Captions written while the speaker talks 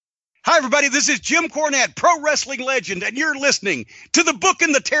Hi, everybody. This is Jim Cornette, pro wrestling legend, and you're listening to the Book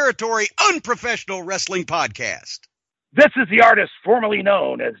in the Territory Unprofessional Wrestling Podcast. This is the artist formerly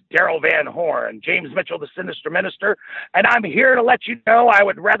known as Daryl Van Horn, James Mitchell, the Sinister Minister, and I'm here to let you know I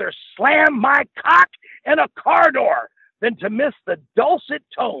would rather slam my cock in a car door than to miss the dulcet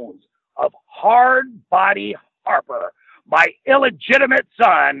tones of Hard Body Harper, my illegitimate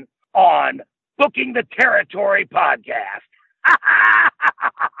son, on Booking the Territory podcast.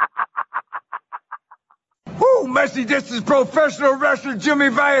 Woo, Messi, this is professional wrestler Jimmy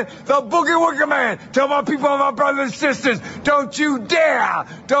Valiant, the Boogie Woogie Man. Tell my people and my brothers and sisters, don't you dare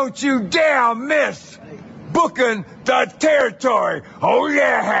miss Booking the Territory. Oh,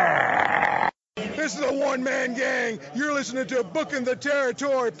 yeah. This is a one-man gang. You're listening to Booking the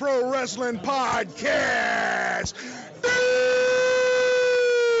Territory Pro Wrestling Podcast.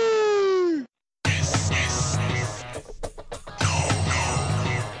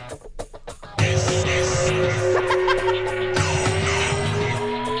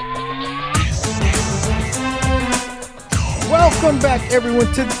 Welcome back,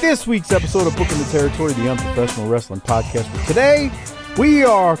 everyone, to this week's episode of Booking the Territory, the Unprofessional Wrestling Podcast. For today, we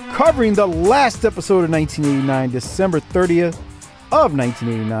are covering the last episode of 1989, December 30th of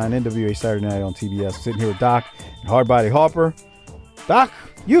 1989, NWA Saturday Night on TBS. Sitting here with Doc and Hardbody Harper. Doc,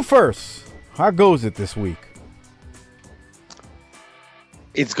 you first. How goes it this week?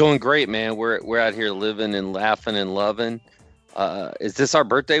 It's going great, man. We're out here living and laughing and loving. Is this our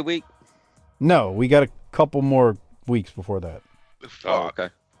birthday week? No, we got a couple more weeks before that. Oh, okay.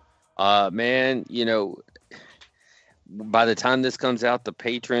 Man, you know, by the time this comes out, the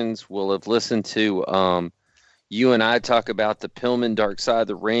patrons will have listened to you and I talk about the Pillman Dark Side of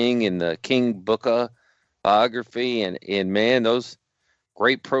the Ring and the King Booker biography, and man, those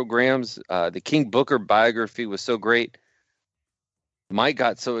great programs. The King Booker biography was so great. Mike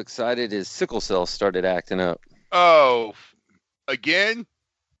got so excited his sickle cell started acting up. Oh, again?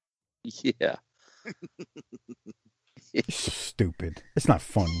 Yeah. Yeah. Stupid. It's not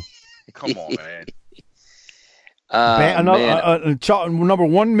funny. Come on, man. Number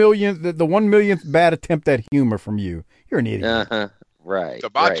 1 million, the 1 millionth bad attempt at humor from you. You're an idiot. Right.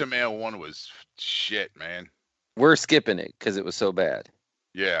 The Macho Man one was shit, man. We're skipping it because it was so bad.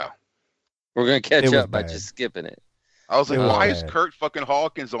 Yeah. We're going to catch up by just skipping it. I was like, why is Kurt fucking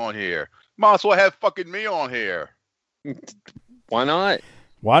Hawkins on here? Might as well have fucking me on here. Why not?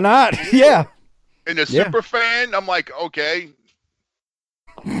 Why not? Yeah. And the super fan, I'm like, okay.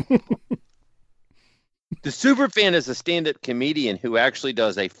 The super fan is a stand-up comedian who actually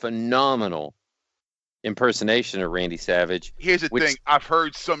does a phenomenal impersonation of Randy Savage. Here's the thing. I've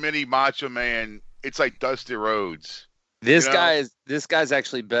heard so many Macho Man. It's like Dusty Rhodes. This guy's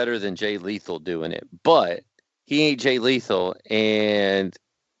actually better than Jay Lethal doing it, but he ain't Jay Lethal, and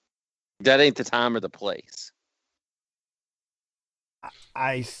that ain't the time or the place.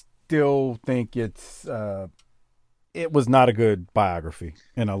 I still think it was not a good biography,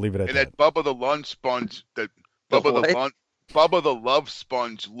 and I'll leave it at that. And that Bubba the Love Sponge, Bubba the Love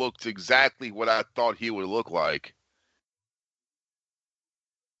Sponge looked exactly what I thought he would look like.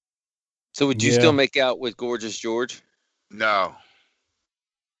 So would you still make out with Gorgeous George? No.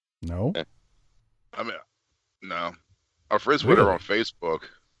 No? Okay. I mean, no. Our friends with her on Facebook.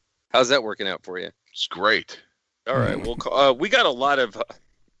 How's that working out for you? It's great. All right. Well, we got a lot of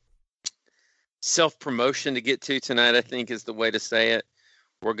self-promotion to get to tonight, I think is the way to say it.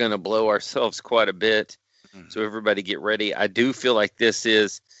 We're going to blow ourselves quite a bit. So everybody get ready. I do feel like I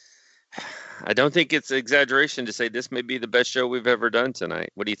don't think it's an exaggeration to say this may be the best show we've ever done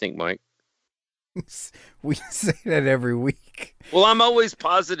tonight. What do you think, Mike? We say that every week. Well, I'm always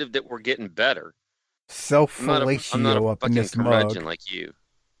positive that we're getting better. Self-fellatio up in this mug. Like you.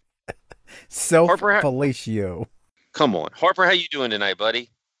 Self-fellatio. Come on. Harper, how you doing tonight, buddy?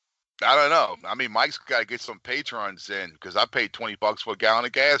 I don't know. I mean, Mike's got to get some patrons in because I paid $20 for a gallon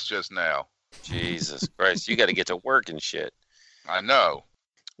of gas just now. Jesus Christ. You got to get to work and shit. I know.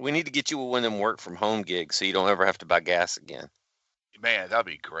 We need to get you one of them work from home gigs so you don't ever have to buy gas again. Man, that'd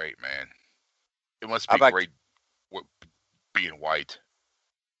be great, man. It must be great being white.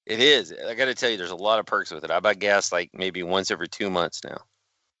 It is. I got to tell you, there's a lot of perks with it. I buy gas like maybe once every 2 months now.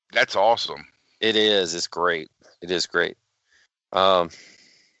 That's awesome. It is. It's great. It is great.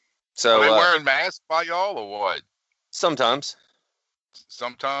 So are they wearing masks by y'all or what? Sometimes.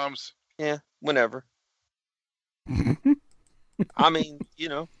 Sometimes? Yeah, whenever. I mean, you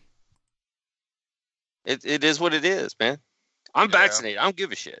know, it is what it is, man. I'm vaccinated. I don't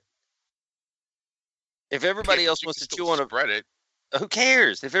give a shit. If everybody else wants to chew on it, who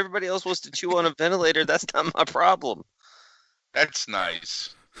cares? If everybody else wants to chew on a ventilator, that's not my problem. That's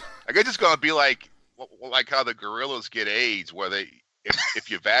nice. I guess it's gonna be like how the gorillas get AIDS, where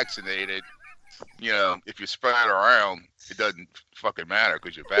if you're vaccinated, if you spread it around, it doesn't fucking matter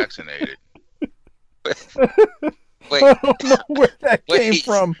because you're vaccinated. Wait, I don't know where that came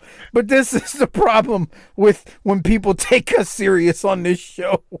from, but this is the problem with when people take us serious on this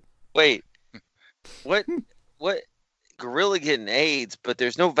show. Wait, what? Gorilla getting AIDS, but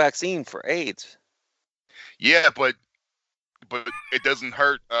there's no vaccine for AIDS. Yeah, but it doesn't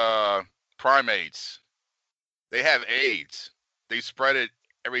hurt primates. They have AIDS. They spread it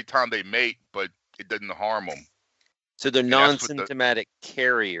every time they mate, but it doesn't harm them. So they're non-symptomatic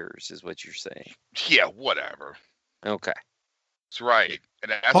carriers, is what you're saying. Yeah, whatever. Okay. That's right.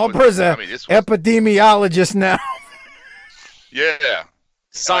 And that's Harper's an epidemiologist now. Yeah.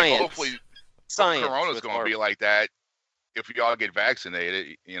 Science. Like, hopefully, Science. Corona's going to be like that if y'all get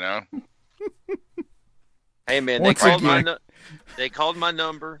vaccinated, Hey, man, they called my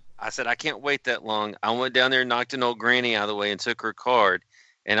number. I said, I can't wait that long. I went down there and knocked an old granny out of the way and took her card.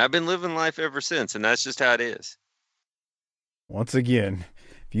 And I've been living life ever since, and that's just how it is. Once again,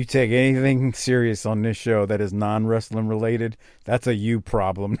 if you take anything serious on this show that is non-wrestling related, that's a you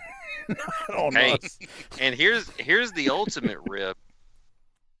problem. Not on us. And here's the ultimate rip.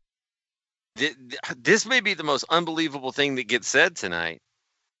 This may be the most unbelievable thing that gets said tonight.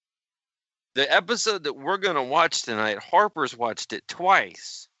 The episode that we're going to watch tonight, Harper's watched it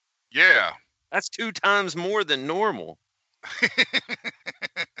twice. Yeah. That's 2 times more than normal.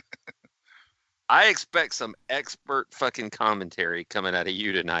 I expect some expert fucking commentary coming out of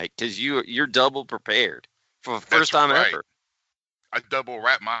you tonight because you're double prepared for the first time ever. I double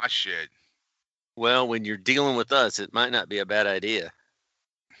wrap my shit. Well, when you're dealing with us, it might not be a bad idea.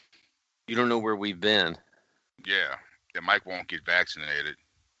 You don't know where we've been. Yeah. Mike won't get vaccinated.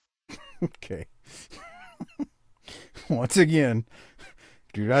 Okay. Once again,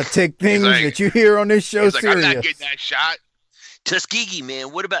 do not take things that you hear on this show serious. I'm not getting that shot. Tuskegee,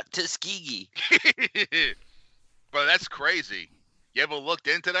 man. What about Tuskegee? Bro, that's crazy. You ever looked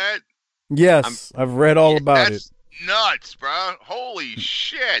into that? Yes, I've read all about it. That's nuts, bro. Holy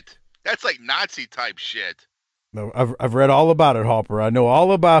shit. That's like Nazi type shit. No, I've read all about it, Harper. I know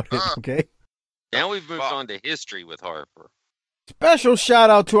all about it, okay? Now we've moved on to history with Harper. Special shout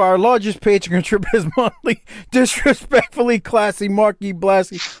out to our largest patron contributors monthly, disrespectfully classy Marky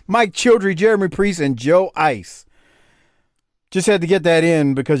Blassie, Mike Childry, Jeremy Priest, and Joe Ice. Just had to get that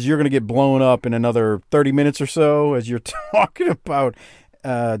in because you're going to get blown up in another 30 minutes or so as you're talking about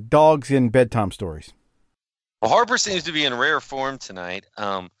dogs in bedtime stories. Well, Harper seems to be in rare form tonight.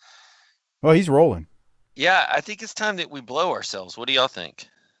 Well, he's rolling. Yeah, I think it's time that we blow ourselves. What do y'all think?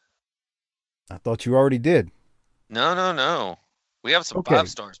 I thought you already did. No. We have some 5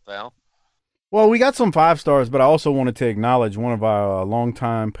 stars, pal. Well, we got some 5 stars, but I also wanted to acknowledge one of our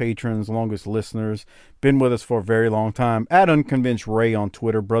longtime patrons, longest listeners, been with us for a very long time, at Unconvinced Ray on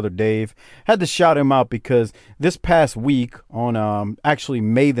Twitter, Brother Dave. Had to shout him out because this past week, on actually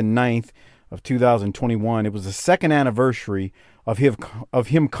May the 9th of 2021, it was the 2nd anniversary of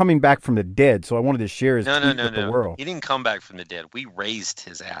him coming back from the dead. So I wanted to share his tweet with the world. He didn't come back from the dead. We raised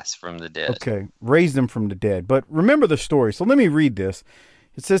his ass from the dead. Okay, raised him from the dead. But remember the story. So let me read this.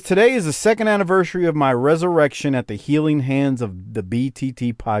 It says, today is the 2nd anniversary of my resurrection at the healing hands of the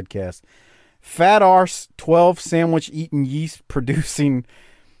BTT podcast. Fat arse 12 sandwich eating yeast producing.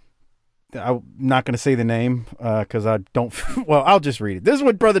 I'm not going to say the name because I don't. Well, I'll just read it. This is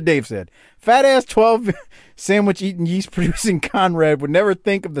what Brother Dave said. Fat ass 12 sandwich eating yeast producing Conrad would never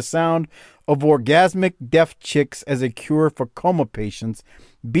think of the sound of orgasmic deaf chicks as a cure for coma patients.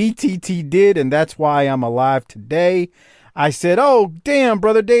 BTT did, and that's why I'm alive today. I said, oh, damn,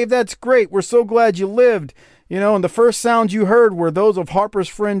 Brother Dave, that's great. We're so glad you lived. And the first sounds you heard were those of Harper's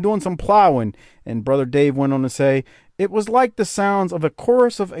friend doing some plowing. And Brother Dave went on to say, it was like the sounds of a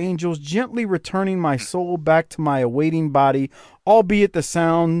chorus of angels gently returning my soul back to my awaiting body, albeit the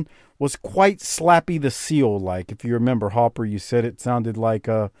sound was quite Slappy the Seal-like. If you remember, Harper, you said it sounded like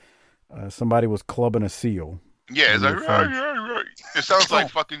somebody was clubbing a seal. Yeah, it's like, right. It sounds like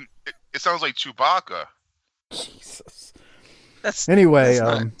fucking, it sounds like Chewbacca. Jesus. That's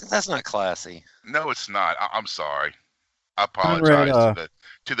not classy. No, it's not. I'm sorry. I apologize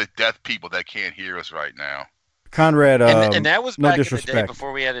to the deaf people that can't hear us right now. Conrad, and that was back no in the day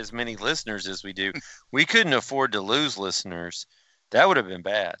before we had as many listeners as we do. We couldn't afford to lose listeners. That would have been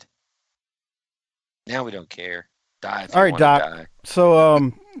bad. Now we don't care. Die if you want to die.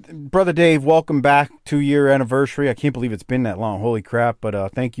 So, Brother Dave, welcome back. 2-year anniversary. I can't believe it's been that long. Holy crap.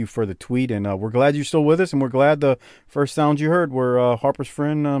 But thank you for the tweet. And we're glad you're still with us. And we're glad the first sounds you heard were Harper's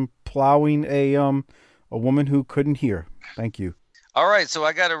friend plowing a woman who couldn't hear. Thank you. All right, so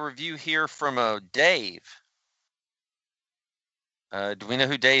I got a review here from Dave. Do we know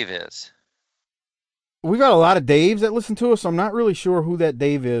who Dave is? We got a lot of Daves that listen to us, so I'm not really sure who that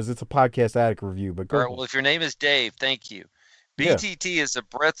Dave is. It's a Podcast Addict review, but go All right, ahead. well, if your name is Dave, thank you. Yeah. BTT is a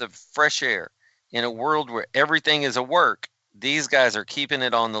breath of fresh air. In a world where everything is a work, these guys are keeping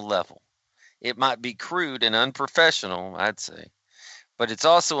it on the level. It might be crude and unprofessional, I'd say, but it's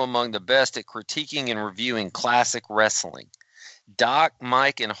also among the best at critiquing and reviewing classic wrestling. Doc,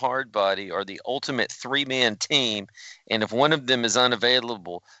 Mike, and Hardbody are the ultimate three-man team, and if one of them is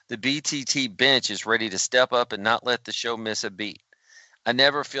unavailable, the BTT bench is ready to step up and not let the show miss a beat. I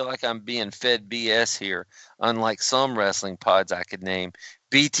never feel like I'm being fed BS here, unlike some wrestling pods I could name.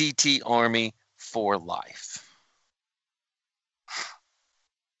 BTT Army for life.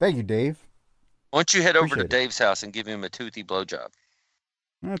 Thank you, Dave. Why don't you head over to Appreciate it. Dave's house and give him a toothy blowjob?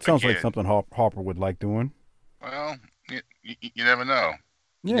 That sounds like Again. something Harper would like doing. Well, you never know.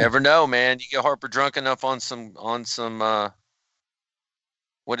 Yeah. Never know, man. You get Harper drunk enough on some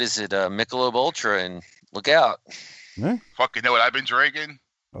what is it, Michelob Ultra, and look out. Yeah. Fucking know what I've been drinking?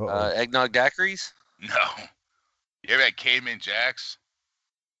 Uh-oh. Eggnog daiquiris? No. You ever had Cayman Jacks?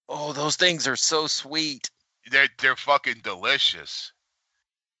 Oh, those things are so sweet. They're fucking delicious.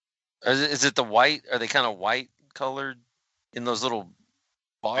 Is it the white? Are they kind of white colored in those little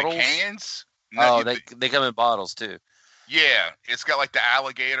bottles? The cans? Oh, they come in bottles too. Yeah, it's got like the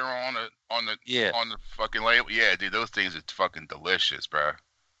alligator on the Yeah. on the fucking label. Yeah, dude, those things are fucking delicious, bro.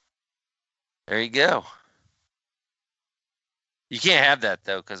 There you go. You can't have that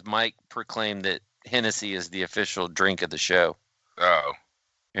though, because Mike proclaimed that Hennessy is the official drink of the show. Oh,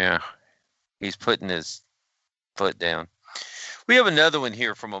 Yeah, he's putting his foot down. We have another one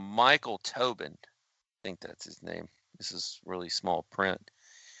here from a Michael Tobin. I think that's his name. This is really small print.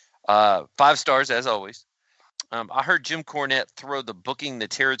 5 stars as always. I heard Jim Cornette throw the Booking the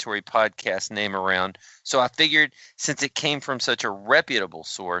Territory podcast name around, so I figured since it came from such a reputable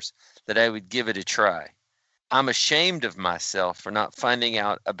source that I would give it a try. I'm ashamed of myself for not finding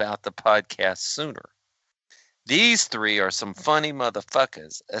out about the podcast sooner. These three are some funny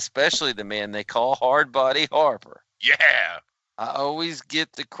motherfuckers, especially the man they call Hardbody Harper. yeah. I always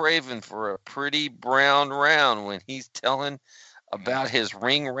get the craving for a pretty brown round when he's telling about his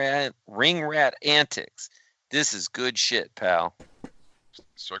ring rat antics. This is good shit, pal.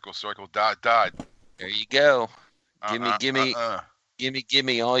 Circle, circle, dot, dot. There you go. Give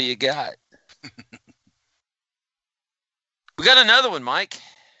me all you got. We got another one, Mike.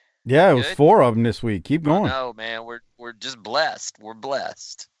 Yeah, it was Good. 4 of them this week. Keep going. No, man, we're just blessed. We're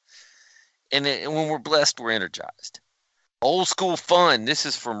blessed, and when we're blessed, we're energized. Old school fun. This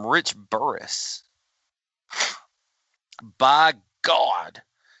is from Rich Burris. By God,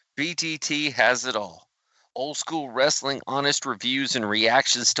 BTT has it all. Old school wrestling, honest reviews and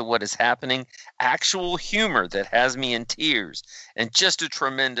reactions to what is happening, actual humor that has me in tears, and just a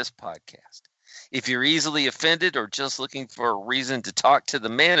tremendous podcast. If you're easily offended or just looking for a reason to talk to the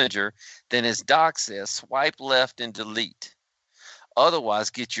manager, then as Doc says, swipe left and delete. Otherwise,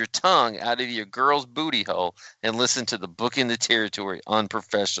 get your tongue out of your girl's booty hole and listen to the Booking the Territory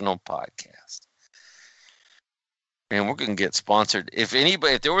Unprofessional podcast. Man, we're gonna get sponsored. If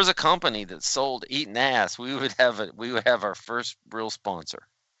there was a company that sold eating ass, we would have our first real sponsor.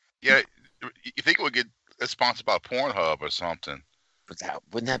 Yeah, you think it would get sponsored by Pornhub or something? But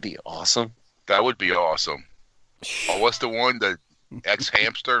wouldn't that be awesome? That would be awesome. Or what's the one, the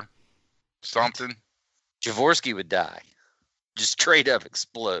ex-hamster? Something? Jaworski would die. Just straight up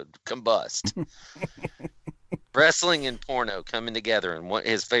explode, combust. Wrestling and porno coming together in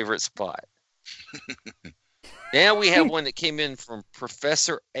his favorite spot. Now we have one that came in from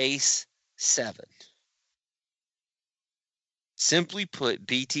Professor Ace 7. Simply put,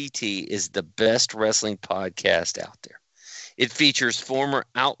 BTT is the best wrestling podcast out there. It features former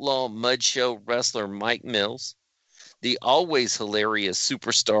Outlaw Mud Show wrestler Mike Mills, the always hilarious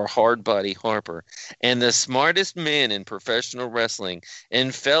superstar Hardbody Harper, and the smartest man in professional wrestling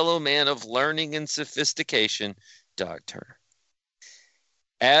and fellow man of learning and sophistication, Doc Turner.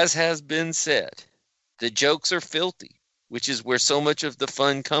 As has been said, the jokes are filthy, which is where so much of the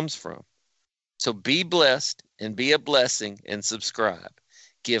fun comes from. So be blessed and be a blessing and subscribe.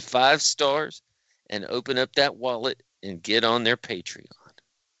 Give 5 stars and open up that wallet and get on their Patreon.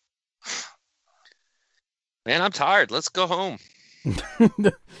 Man, I'm tired. Let's go home.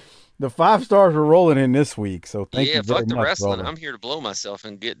 The 5 stars are rolling in this week, so thank you very fuck the much, wrestling. brother. I'm here to blow myself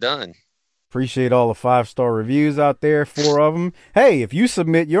and get done. Appreciate all the 5-star reviews out there, 4 of them. Hey, if you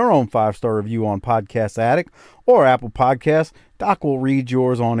submit your own 5-star review on Podcast Addict or Apple Podcasts, Doc will read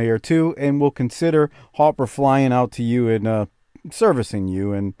yours on air too, and we'll consider Harper flying out to you and servicing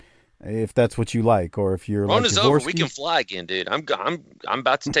you, and if that's what you like, or if you're Rona's like over. Dvorsky, We can fly again, dude. I'm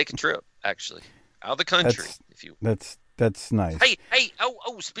about to take a trip, actually, out of the country. That's nice. Hey.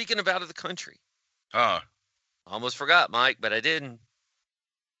 Oh. Speaking of out of the country, Huh. almost forgot, Mike, but I didn't.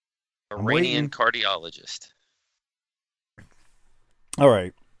 I'm Iranian waiting. cardiologist. All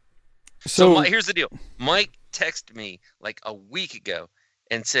right. So So here's the deal. Mike texted me like a week ago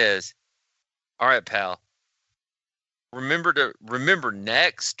and says, "All right, pal. Remember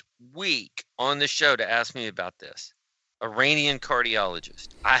next week on the show to ask me about this. Iranian cardiologist.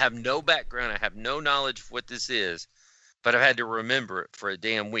 I have no background. I have no knowledge of what this is, but I've had to remember it for a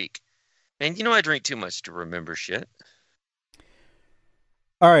damn week. Man, you know I drink too much to remember shit."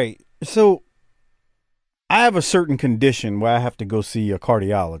 all right. So I have a certain condition where I have to go see a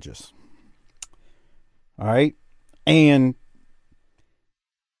cardiologist. All right. And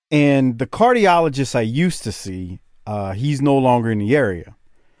the cardiologist I used to see, he's no longer in the area.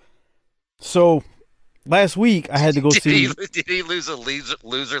 So last week I had to go see. Did he lose a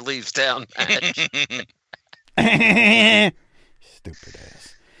loser leaves town match? Stupid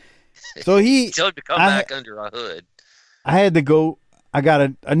ass. So he Tell him to come back under a hood. I had to go. I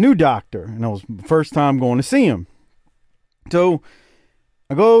got a new doctor, and it was the first time going to see him. So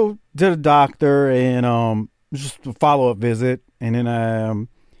I go to the doctor, and just a follow up visit, and then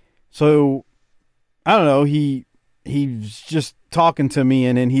so I don't know. He's just talking to me,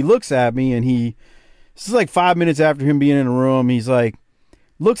 and then he looks at me, and this is like 5 minutes after him being in the room. He's like,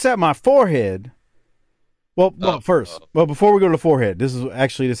 looks at my forehead. Well, before we go to the forehead,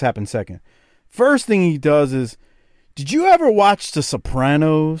 this happened second. First thing he does is, did you ever watch The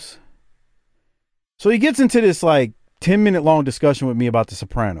Sopranos? So he gets into this like 10-minute long discussion with me about The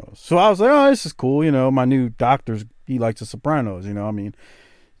Sopranos. So I was like, oh, this is cool. You know, my new doctor's, he likes The Sopranos. You know, I mean,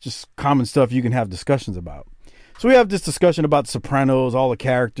 just common stuff you can have discussions about. So we have this discussion about The Sopranos, all the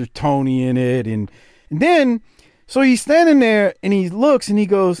characters, Tony in it. And then, so he's standing there and he looks and he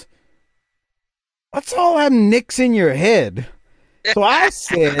goes, what's all that nicks in your head? So I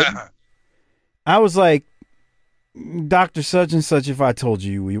said, I was like, Dr. Such and Such, if I told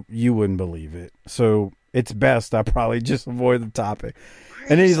you, you wouldn't believe it. So it's best I probably just avoid the topic.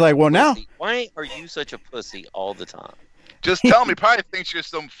 And then he's like, well, now. Why are you such a pussy all the time? Just tell me. Probably thinks you're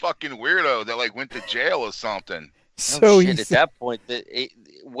some fucking weirdo that like went to jail or something. So At that point,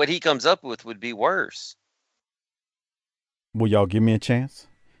 what he comes up with would be worse. Will y'all give me a chance?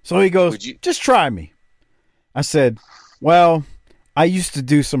 So he goes, just try me. I said, well, I used to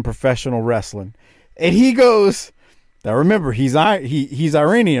do some professional wrestling. And he goes, now remember, he's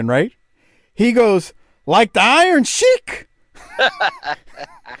Iranian, right? He goes, like the Iron Sheik?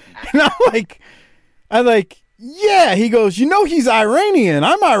 And I'm like, yeah. He goes, you know he's Iranian.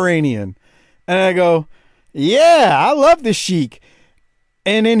 I'm Iranian. And I go, yeah, I love the Sheik.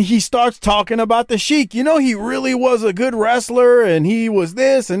 And then he starts talking about the Sheik. You know, he really was a good wrestler, and he was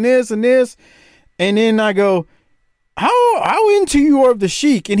this and this and this. And then I go, how into you are of the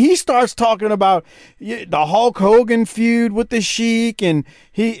Sheik? And he starts talking about the Hulk Hogan feud with the Sheik, and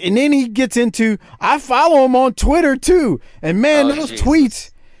then he gets into, I follow him on Twitter too. And man, those tweets,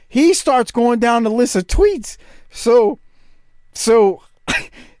 he starts going down the list of tweets. So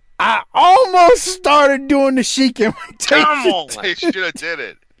I almost started doing the Sheik imitation. Come on, they should have did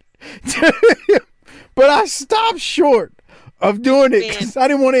it. But I stopped short of doing it because I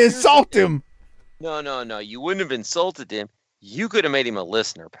didn't want to insult him. No. You wouldn't have insulted him. You could have made him a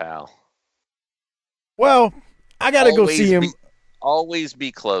listener, pal. Well, I got to go see him. Always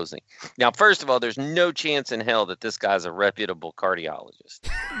be closing. Now, first of all, there's no chance in hell that this guy's a reputable cardiologist.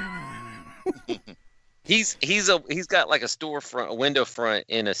 He's got like a storefront, a window front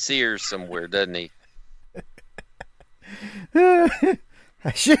in a Sears somewhere, doesn't he?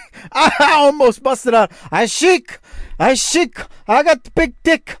 I almost busted out. I chic. I got the big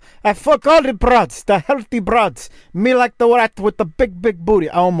dick. I fuck all the broads, the healthy broads. Me like the rat with the big booty.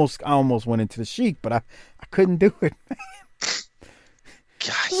 I almost went into the Sheik, but I couldn't do it.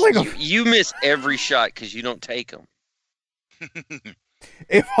 Gosh, you miss every shot because you don't take them.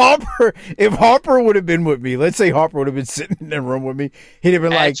 If Harper would have been with me, let's say Harper would have been sitting in the room with me, he'd have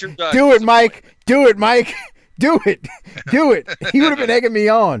been like, "Do it, Mike. Do it, Mike. Do it. Do it." He would have been egging me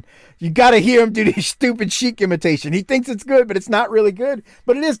on. You got to hear him do this stupid Sheik imitation. He thinks it's good, but it's not really good.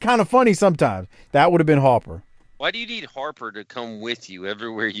 But it is kind of funny sometimes. That would have been Harper. Why do you need Harper to come with you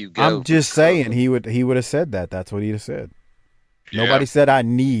everywhere you go? I'm just saying he would have said that. That's what he'd have said. Yeah. Nobody said I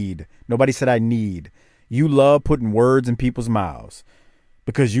need. Nobody said I need. You love putting words in people's mouths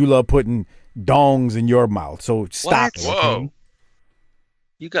because you love putting dongs in your mouth. So stop it. Whoa.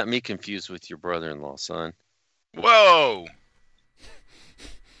 You got me confused with your brother-in-law, son. Whoa.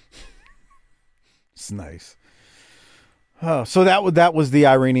 That's nice. So that was the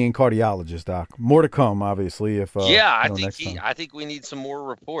Iranian cardiologist, Doc. More to come, obviously. If I think we need some more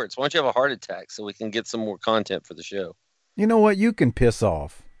reports. Why don't you have a heart attack so we can get some more content for the show? You know what? You can piss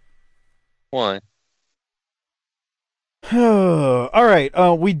off. Why? All right.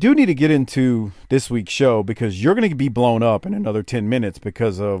 We do need to get into this week's show because you're going to be blown up in another 10 minutes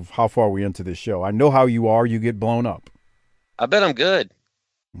because of how far we into this show. I know how you are. You get blown up. I bet I'm good.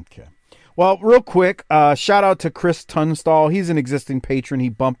 Okay. Well, real quick, shout out to Chris Tunstall. He's an existing patron. He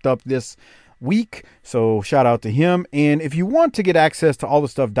bumped up this week, so shout out to him. And if you want to get access to all the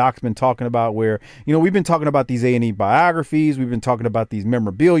stuff Doc's been talking about, where, we've been talking about these A&E biographies, we've been talking about these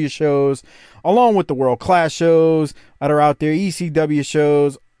memorabilia shows, along with the world-class shows that are out there, ECW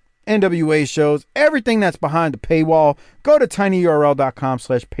shows, NWA shows, everything that's behind the paywall, go to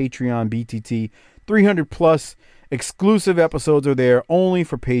tinyurl.com/PatreonBTT. 300 plus exclusive episodes are there only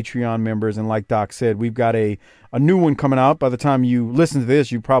for Patreon members. And like Doc said, we've got a new one coming out. By the time you listen to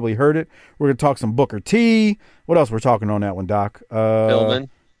this, you probably heard it. We're going to talk some Booker T. What else we're talking on that one, Doc?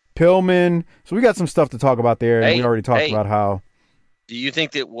 Pillman. So we got some stuff to talk about there. And we already talked about how. Do you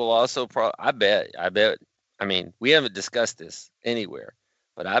think that we'll also I bet. I mean, we haven't discussed this anywhere,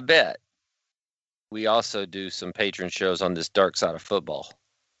 but I bet we also do some patron shows on this dark side of football.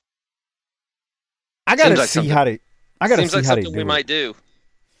 I gotta see how they. I gotta see how they do it. We might do.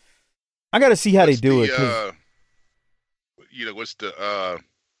 I gotta see how they do it. What's the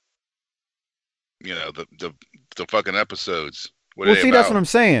the fucking episodes? Well, see, that's what I'm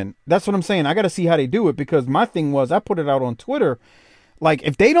saying. I gotta see how they do it because my thing was I put it out on Twitter. Like,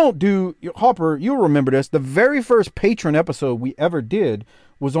 if they don't do Harper, you'll remember this. The very first patron episode we ever did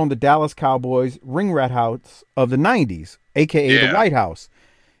was on the Dallas Cowboys ring rat house of the '90s, aka the White House.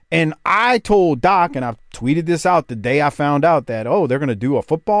 And I told Doc, and I tweeted this out the day I found out that, they're going to do a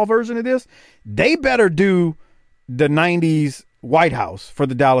football version of this. They better do the 90s White House for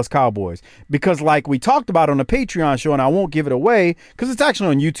the Dallas Cowboys. Because like we talked about on the Patreon show, and I won't give it away because it's actually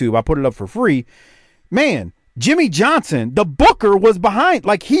on YouTube. I put it up for free. Man, Jimmy Johnson, the booker, was behind.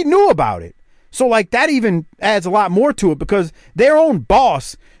 Like, he knew about it. So like that even adds a lot more to it because their own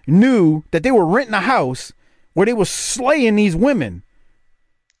boss knew that they were renting a house where they were slaying these women.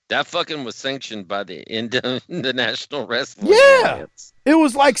 That fucking was sanctioned by the National Wrestling Alliance. It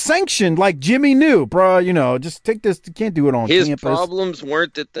was like sanctioned, like Jimmy knew, bro. Just take this. You can't do it on campus. His problems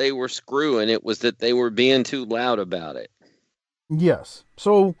weren't that they were screwing. It was that they were being too loud about it. Yes.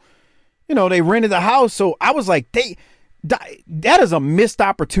 So, they rented the house. So I was like, that is a missed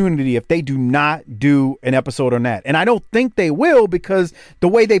opportunity if they do not do an episode on that. And I don't think they will because the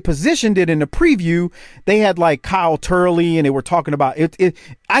way they positioned it in the preview, they had like Kyle Turley and they were talking about it.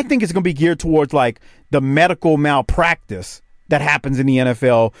 I think it's going to be geared towards like the medical malpractice that happens in the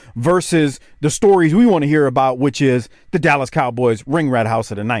NFL versus the stories we want to hear about, which is the Dallas Cowboys ring rat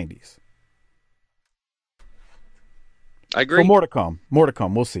house of the 90s. I agree. So more to come.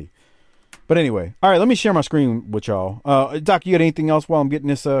 We'll see. But anyway, all right, let me share my screen with y'all. Doc, you got anything else while I'm getting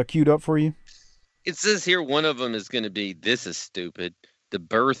this queued up for you? It says here one of them is going to be, this is stupid, the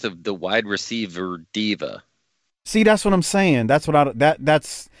birth of the wide receiver diva. See, that's what I'm saying.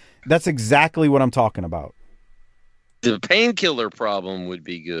 That's exactly what I'm talking about. The painkiller problem would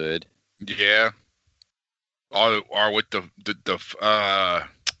be good. Yeah. Or with the I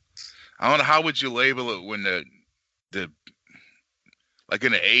don't know, how would you label it when the like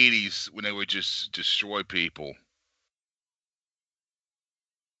in the 80s when they would just destroy people?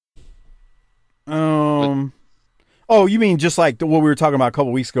 Oh, you mean just like what we were talking about a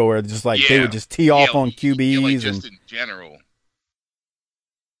couple weeks ago, where just like they would just tee off on QBs like just in general.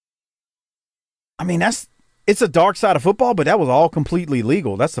 I mean, it's a dark side of football, but that was all completely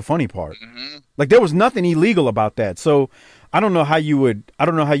legal. That's the funny part. Mm-hmm. Like there was nothing illegal about that. So I don't know how you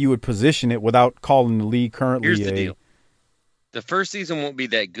would position it without calling the league currently. Here's the deal. The first season won't be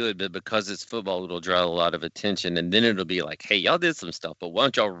that good, but because it's football, it'll draw a lot of attention, and then it'll be like, hey, y'all did some stuff, but why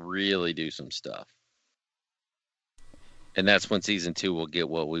don't y'all really do some stuff? And that's when season 2 will get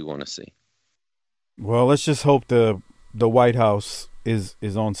what we want to see. Well, let's just hope the White House is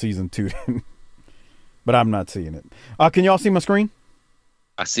on season 2, but I'm not seeing it. Can y'all see my screen?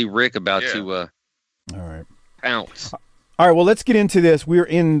 I see Rick about to all right, pounce. All right, well, let's get into this.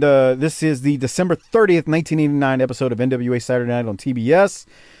 This is the December 30th, 1989 episode of NWA Saturday Night on TBS.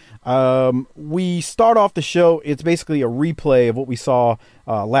 We start off the show. It's basically a replay of what we saw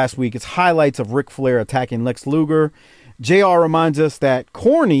last week. It's highlights of Ric Flair attacking Lex Luger. JR reminds us that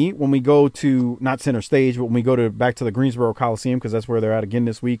Corny, when we go to, not center stage, but when we go back to the Greensboro Coliseum, because that's where they're at again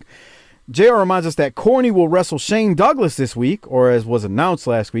this week, JR reminds us that Corny will wrestle Shane Douglas this week, or as was announced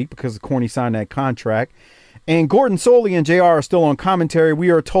last week because Corny signed that contract. And Gordon Soley and JR are still on commentary. We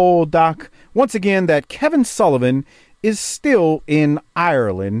are told, Doc, once again, that Kevin Sullivan is still in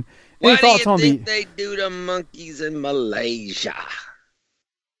Ireland. Any thoughts on they do to monkeys in Malaysia?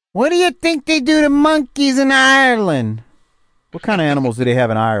 What do you think they do to monkeys in Ireland? What kind of animals do they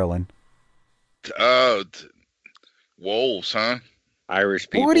have in Ireland? Wolves, huh? Irish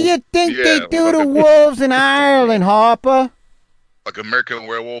people. What do you think they do to wolves in Ireland, Harper? Like American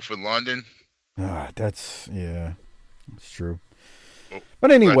Werewolf in London. That's true.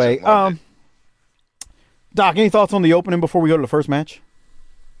 But anyway, Doc, any thoughts on the opening before we go to the first match?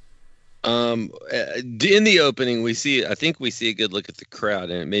 In the opening, I think we see a good look at the crowd,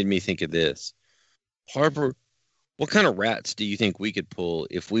 and it made me think of this. Harper, what kind of rats do you think we could pull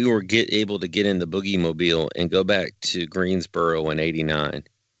if we were able to get in the Boogie Mobile and go back to Greensboro in '89?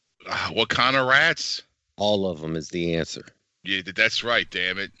 What kind of rats? All of them is the answer. Yeah, that's right.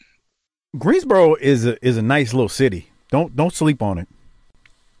 Damn it. Greensboro is a nice little city. Don't sleep on it.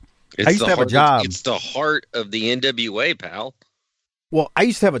 I used to have a job. It's the heart of the NWA, pal. Well, I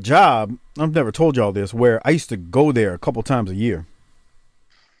used to have a job. I've never told y'all this, where I used to go there a couple times a year.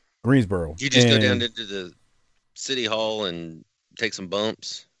 Greensboro. You just go down into the city hall and take some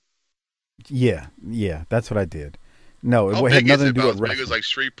bumps. Yeah, that's what I did. No, it How had big nothing is to it? do with As big wrestling. as like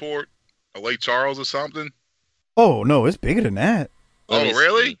Shreveport or Lake Charles or something? Oh no, it's bigger than that. Oh,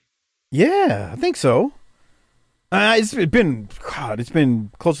 really? Yeah, I think so. It's been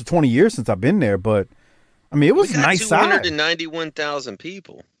close to 20 years since I've been there, but I mean, it was nice size. 291,000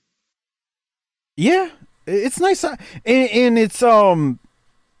 people. Yeah, it's nice size, and it's I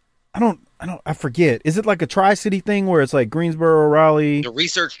forget. Is it like a Tri-City thing where it's like Greensboro, Raleigh?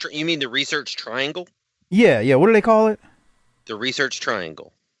 You mean the Research Triangle? Yeah. What do they call it? The Research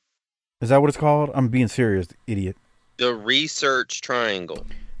Triangle. Is that what it's called? I'm being serious, idiot. The Research Triangle.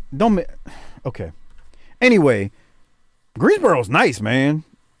 Okay. Anyway, Greensboro's nice, man.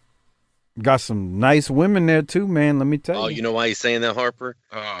 Got some nice women there too, man. Let me tell you. Oh, you know why he's saying that, Harper?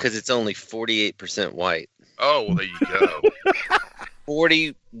 Because it's only 48% white. Oh, well, there you go.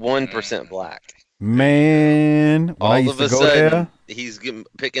 41% black. Man, all of a sudden, he's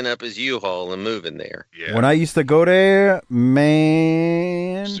picking up his U-Haul and moving there. Yeah. When I used to go there,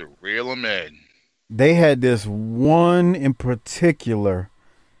 man, it's a real man. They had this one in particular.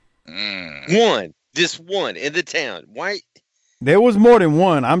 This one in the town. Why? There was more than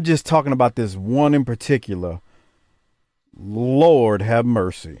one. I'm just talking about this one in particular. Lord have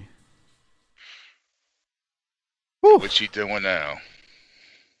mercy. What's she doing now?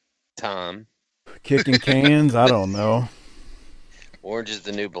 Tom. Kicking cans? I don't know. Orange is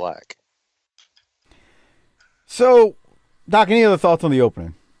the new black. So, Doc, any other thoughts on the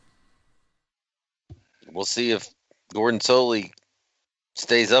opening? We'll see if Gordon Soley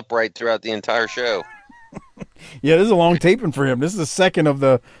stays upright throughout the entire show. Yeah, this is a long taping for him. This is the second of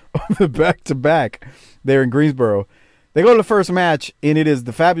the back-to-back there in Greensboro. They go to the first match, and it is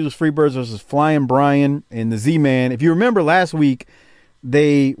the Fabulous Freebirds versus Flying Brian and the Z-Man. If you remember last week,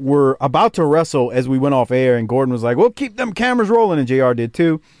 they were about to wrestle as we went off air, and Gordon was like, well, keep them cameras rolling, and JR did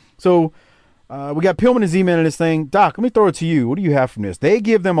too. So we got Pillman and Z-Man in this thing. Doc, let me throw it to you. What do you have from this? They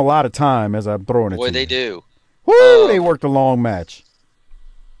give them a lot of time as I'm throwing it to you. Boy, they do. Woo, they worked a long match.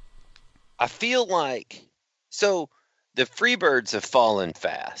 I feel like, so the Freebirds have fallen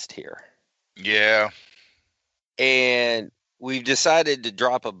fast here. Yeah. And we've decided to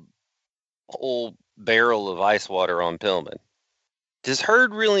drop a whole barrel of ice water on Pillman. Does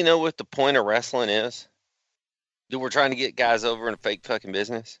Herd really know what the point of wrestling is? That we're trying to get guys over in a fake fucking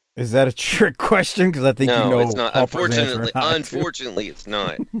business? Is that a trick question? Because I think no, you know. It's not. Unfortunately, it's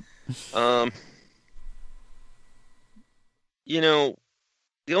not.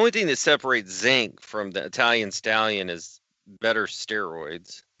 The only thing that separates Zinc from the Italian Stallion is better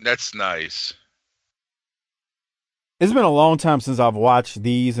steroids. That's nice. It's been a long time since I've watched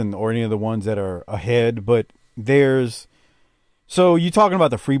these or any of the ones that are ahead, but so you're talking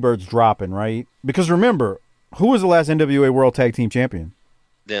about the Freebirds dropping, right? Because remember, who was the last NWA World Tag Team Champion?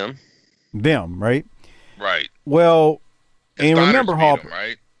 Them, right? Right. Well, and remember, Harper,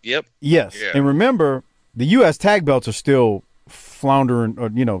 right? Yep. Yes, yeah. And remember, the U.S. tag belts are still floundering, or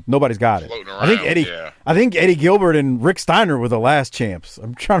nobody's got it. Floating around, I think Eddie Gilbert and Rick Steiner were the last champs.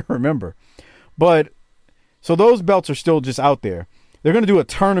 I'm trying to remember, but so those belts are still just out there. They're going to do a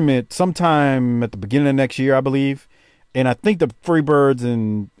tournament sometime at the beginning of next year, I believe. And I think the Freebirds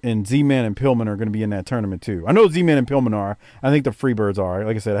and Z-Man and Pillman are going to be in that tournament too. I know Z-Man and Pillman are. I think the Freebirds are.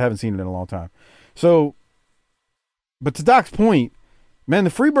 Like I said, I haven't seen it in a long time. So, but to Doc's point, man, the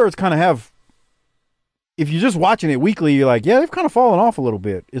Freebirds kind of have. If you're just watching it weekly, you're like, yeah, they've kind of fallen off a little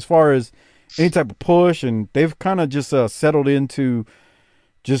bit as far as any type of push, and they've kind of just settled into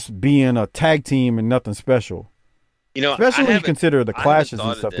just being a tag team and nothing special. You know, especially when you consider the clashes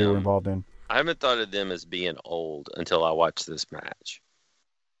and stuff they were involved in. I haven't thought of them as being old until I watched this match.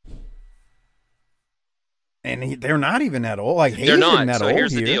 And they're not even that old. Like, Hayes they're not. Isn't that so old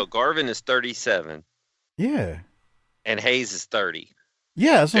here's here. the deal: Garvin is 37. Yeah. And Hayes is 30.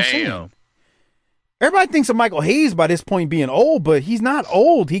 Yeah, that's what I'm saying. Everybody thinks of Michael Hayes by this point being old, but he's not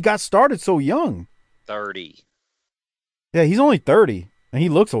old. He got started so young. 30. Yeah, he's only 30, and he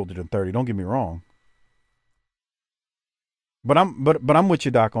looks older than 30. Don't get me wrong. But I'm with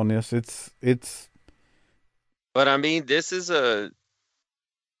you, Doc, on this. It's. But I mean, this is a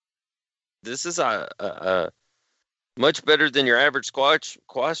much better than your average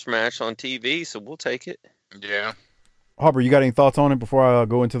squash match on TV. So we'll take it. Yeah. Harper, you got any thoughts on it before I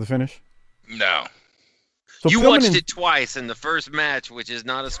go into the finish? No. So you watched it twice in the first match, which is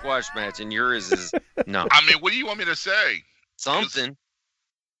not a squash match, and yours is no. I mean, what do you want me to say? Something.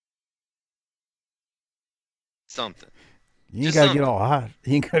 You ain't gotta get all hot.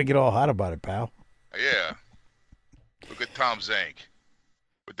 You ain't gotta get all hot about it, pal. Yeah. Look at Tom Zank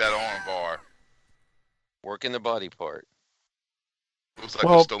with that arm bar. Working the body part. Looks like a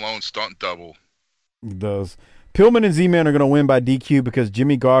Stallone stunt double. It does. Pillman and Z-Man are going to win by DQ because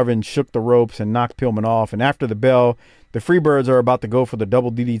Jimmy Garvin shook the ropes and knocked Pillman off. And after the bell, the Freebirds are about to go for the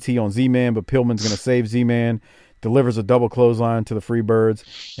double DDT on Z-Man, but Pillman's going to save Z-Man, delivers a double clothesline to the Freebirds,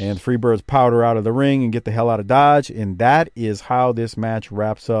 and the Freebirds powder out of the ring and get the hell out of Dodge. And that is how this match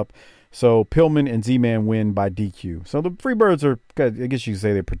wraps up. So Pillman and Z-Man win by DQ. So the Freebirds are, I guess you could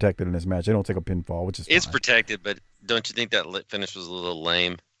say they're protected in this match. They don't take a pinfall, which is It's fine. protected, but don't you think that finish was a little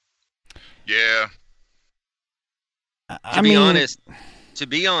lame? Yeah. To be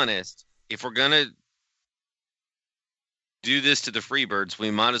honest, if we're gonna do this to the Freebirds, we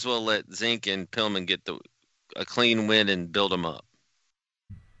might as well let Zink and Pillman get a clean win and build them up.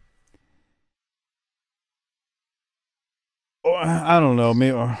 I don't know.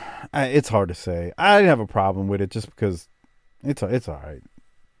 Maybe, it's hard to say. I didn't have a problem with it just because it's all right.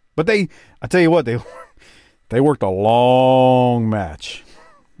 But I tell you what, they worked a long match.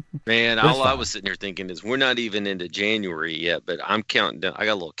 Man, all I was sitting here thinking is we're not even into January yet, but I'm counting down. I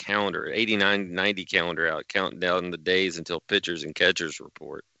got a little calendar, 89, 90 calendar out, counting down the days until pitchers and catchers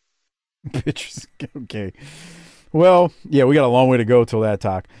report. Pitchers, okay. Well, yeah, we got a long way to go till that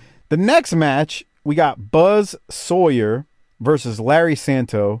talk. The next match, we got Buzz Sawyer versus Larry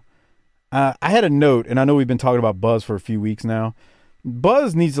Santo. I had a note, and I know we've been talking about Buzz for a few weeks now.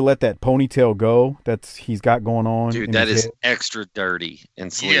 Buzz needs to let that ponytail go he's got going on. Dude, that is extra dirty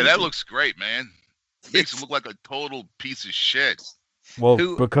and sleazy. Yeah, that looks great, man. Makes him look like a total piece of shit.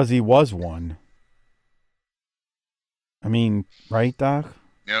 Well, because he was one. I mean, right, Doc?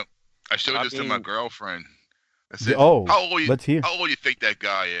 Yep. I showed this to my girlfriend. I said, let's hear. How old do you think that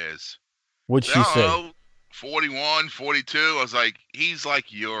guy is? What'd she say? Know, 41, 42. I was like, he's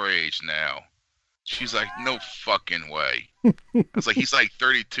like your age now. She's like, no fucking way. I was like, he's like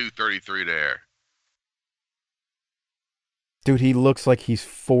 32, 33 there. Dude, he looks like he's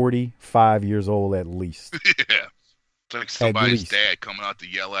 45 years old at least. Yeah. It's like somebody's dad coming out to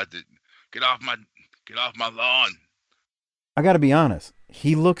yell at get off my lawn. I got to be honest.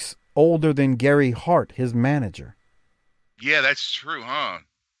 He looks older than Gary Hart, his manager. Yeah, that's true, huh?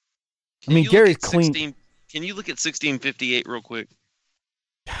 I mean, Gary's clean. Can you look at 1658 real quick?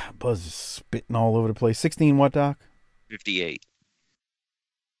 Buzz is spitting all over the place. 16 what, Doc? 58.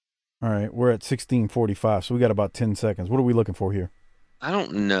 All right, we're at 16:45, so we got about 10 seconds. What are we looking for here? I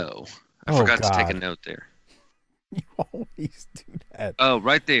don't know. I forgot to take a note there. You always do that. Oh,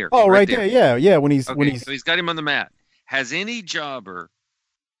 right there. Oh, right there. Yeah. When he's so he's got him on the mat. Has any jobber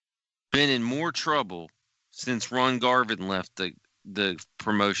been in more trouble since Ron Garvin left the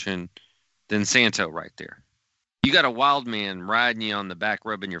promotion than Santo right there? You got a wild man riding you on the back,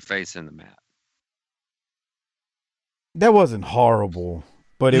 rubbing your face in the mat. That wasn't horrible,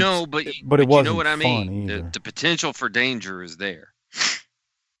 but it wasn't. You know what I mean? The potential for danger is there.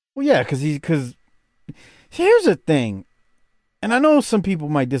 Well, yeah, because here's the thing, and I know some people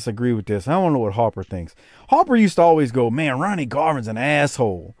might disagree with this. I don't know what Harper thinks. Harper used to always go, "Man, Ronnie Garvin's an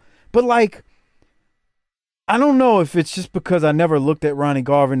asshole," but like, I don't know if it's just because I never looked at Ronnie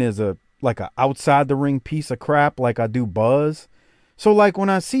Garvin as a outside the ring piece of crap like I do Buzz. So like when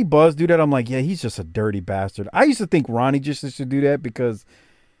I see Buzz do that, I'm like, yeah, he's just a dirty bastard. I used to think Ronnie just used to do that because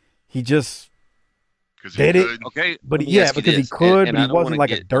he just did it. Okay, but because he could, but he wasn't like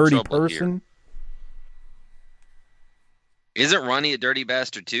a dirty person. Isn't Ronnie a dirty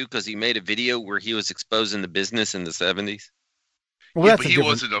bastard too? Because he made a video where he was exposing the business in the 70s. Well, Yeah, that's but a he different-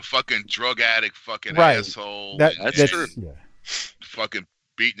 wasn't a fucking drug addict, fucking Right. asshole. That's true. Yeah. Fucking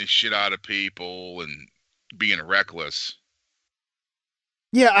beating the shit out of people and being reckless.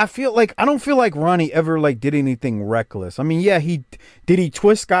 Yeah, I don't feel like Ronnie ever like did anything reckless. I mean, yeah, he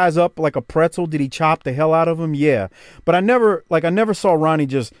twist guys up like a pretzel? Did he chop the hell out of them? Yeah. But I never saw Ronnie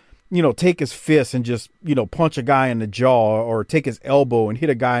just, take his fist and just, punch a guy in the jaw or take his elbow and hit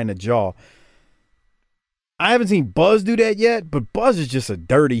a guy in the jaw. I haven't seen Buzz do that yet, but Buzz is just a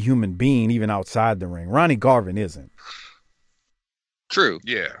dirty human being even outside the ring. Ronnie Garvin isn't. True.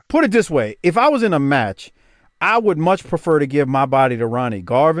 Yeah. Put it this way, if I was in a match, I would much prefer to give my body to Ronnie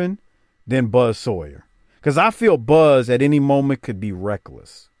Garvin than Buzz Sawyer. Because I feel Buzz at any moment could be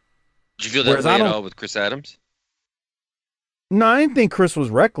reckless. Did you feel that Whereas way I at don't- all with Chris Adams? No, I didn't think Chris was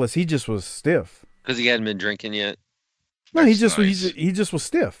reckless. He just was stiff. Because he hadn't been drinking yet? No, he That's just nice. he just was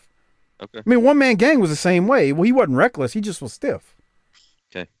stiff. Okay. I mean, One Man Gang was the same way. Well, he wasn't reckless. He just was stiff.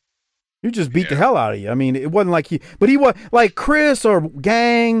 Okay. You just beat the Yeah. hell out of you. I mean, it wasn't like he was like Chris or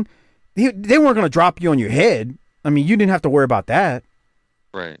Gang. They weren't going to drop you on your head. I mean, you didn't have to worry about that.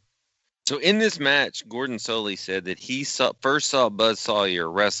 Right. So in this match, Gordon Solie said that he first saw Buzz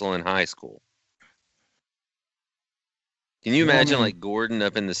Sawyer wrestle in high school. Can you imagine like Gordon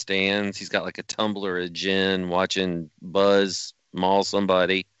up in the stands? He's got like a tumbler of gin watching Buzz maul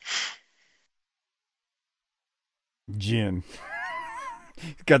somebody. Gin.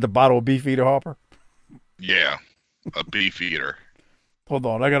 He's got the bottle of Beefeater, Harper. Yeah. A beef eater. Hold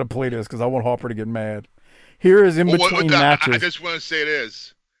on, I got to play this because I want Harper to get mad. Here is in Well, between I matches. just want to say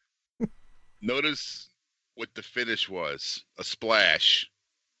this. Notice what the finish was. A splash.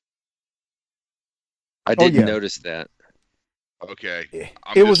 I didn't yeah. notice that. Okay.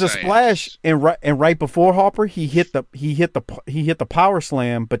 I'm It just was a saying. splash, and right before Harper, he hit the power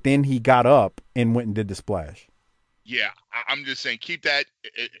slam, but then he got up and went and did the splash. Yeah, I'm just saying, keep that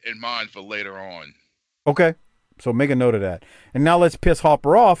in mind for later on. Okay, so make a note of that. And now let's piss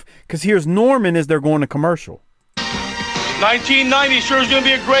Harper off because here's Norman as they're going to commercial. 1990 sure is going to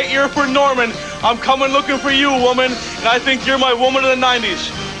be a great year for Norman. I'm coming looking for you, woman, and I think you're my woman of the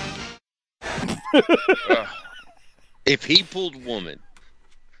 90s. If he pulled woman,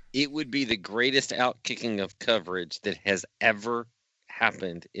 it would be the greatest outkicking of coverage that has ever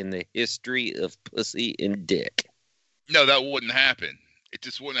happened in the history of pussy and dick. No, that wouldn't happen. It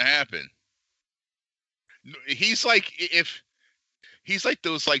just wouldn't happen. He's like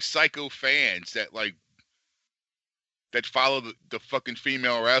those like psycho fans that follow the fucking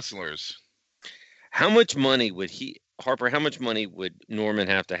female wrestlers. How much money would Harper, how much money would Norman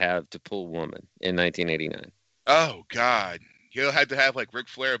have to pull woman in 1989? Oh God, he'll have to have like Ric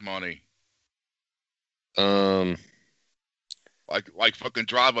Flair money, like fucking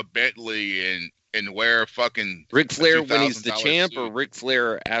drive a Bentley and wear a fucking Ric Flair when he's the $2,000 champ, suit. or Ric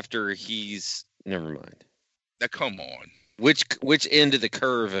Flair after he's never mind. Now come on. Which end of the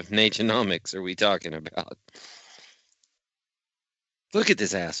curve of Nationomics are we talking about? Look at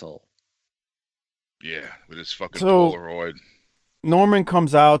this asshole. Yeah, with his fucking So- Polaroid. Norman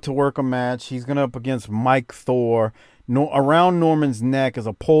comes out to work a match. He's going up against Mike Thor. Around Norman's neck is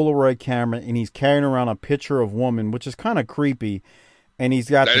a Polaroid camera, and he's carrying around a picture of woman, which is kind of creepy. And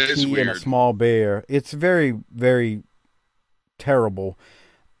he's got That the is key and a weird. small bear. It's very, very terrible.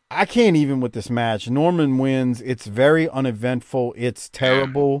 I can't even with this match. Norman wins. It's very uneventful. It's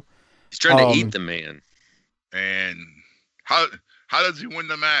terrible. He's trying to eat the man. And how does he win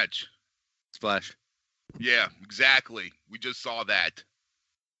the match? Splash. Yeah, exactly. We just saw that.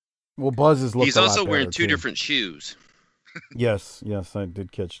 Well, Buzz is looking. He's also wearing two different shoes. Yes, I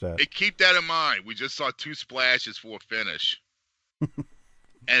did catch that. Hey, keep that in mind. We just saw 2 splashes for a finish. And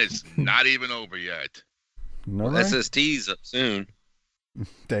it's not even over yet. No, Well, SST's up soon.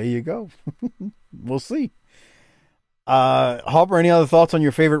 There you go. We'll see. Harper, any other thoughts on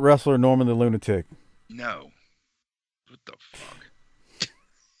your favorite wrestler, Norman the Lunatic? No. What the fuck?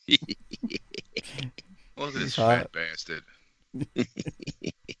 Look at this fat bastard.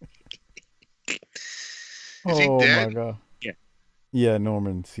 Is he Oh dead? my god. Yeah. Yeah,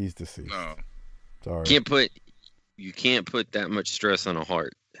 Norman, he's deceased. No. Sorry. You can't put that much stress on a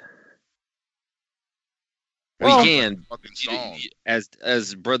heart. Well- We can. Fucking song.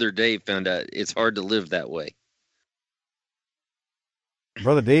 As Brother Dave found out, it's hard to live that way.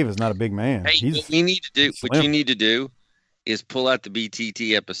 Brother Dave is not a big man. Hey, He's what you slim. need to do is pull out the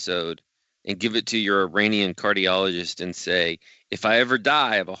BTT episode and give it to your Iranian cardiologist and say, if I ever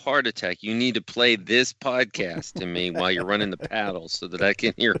die of a heart attack, you need to play this podcast to me while you're running the paddle so that I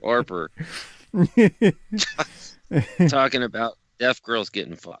can hear Harper. Talking about deaf girls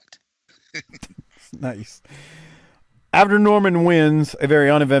getting fucked. Nice. After Norman wins a very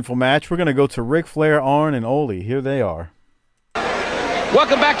uneventful match, we're going to go to Ric Flair, Arn, and Ole. Here they are.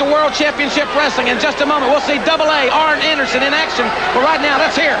 Welcome back to World Championship Wrestling. In just a moment, we'll see Double A, Arn Anderson in action. But right now,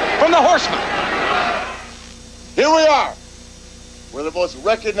 let's hear from the Horsemen. Here we are. We're the most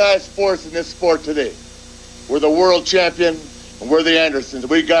recognized force in this sport today. We're the world champion, and we're the Andersons.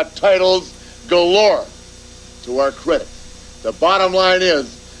 We got titles galore to our credit. The bottom line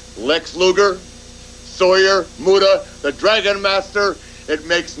is Lex Luger, Sawyer, Muta, the Dragon Master, it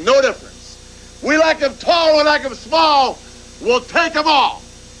makes no difference. We like them tall, we like them small, we'll take them all.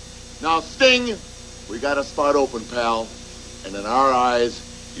 Now, Sting, we got a spot open, pal, and in our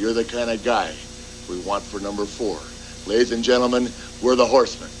eyes, you're the kind of guy we want for number 4. Ladies and gentlemen, we're the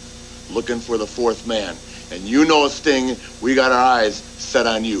Horsemen, looking for the 4th man. And you know, Sting, we got our eyes set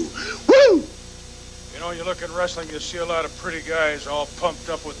on you. Woo! You know, you look at wrestling, you see a lot of pretty guys all pumped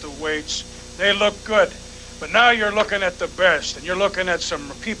up with the weights. They look good. But now you're looking at the best, and you're looking at some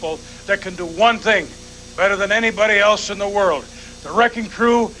people that can do one thing better than anybody else in the world. The Wrecking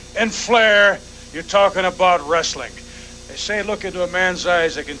Crew and Flair, you're talking about wrestling. They say look into a man's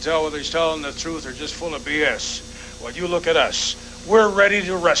eyes, they can tell whether he's telling the truth or just full of BS. Well, you look at us. We're ready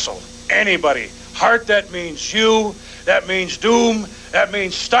to wrestle anybody. Hart, that means you. That means Doom. That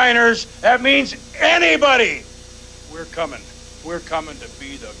means Steiners. That means anybody. We're coming. We're coming to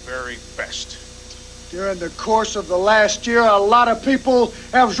be the very best. During the course of the last year, a lot of people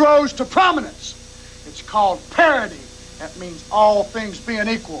have rose to prominence. It's called parity. That means all things being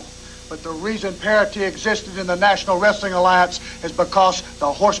equal. But the reason parity existed in the National Wrestling Alliance is because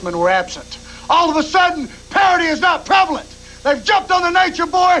the Horsemen were absent. All of a sudden, parity is not prevalent. They've jumped on the Nature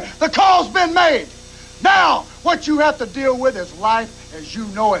Boy. The call's been made. Now, what you have to deal with is life as you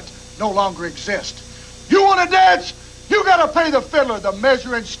know it no longer exists. You want to dance? You got to pay the fiddler. The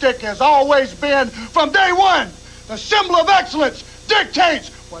measuring stick has always been, from day one, the symbol of excellence dictates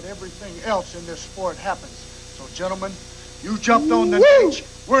what everything else in this sport happens. So, gentlemen, you jumped on the Nature.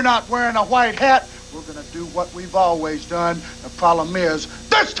 We're not wearing a white hat. We're going to do what we've always done. The problem is,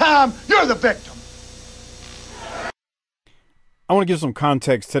 this time, you're the victim. I want to give some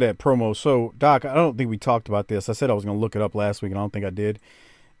context to that promo. So, Doc, I don't think we talked about this. I said I was going to look it up last week, and I don't think I did.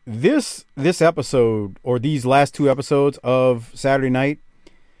 This episode, or these last 2 episodes of Saturday Night,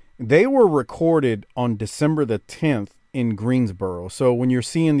 they were recorded on December the 10th in Greensboro. So when you're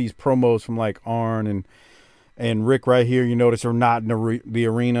seeing these promos from like Arn and Rick right here, you notice they're not in the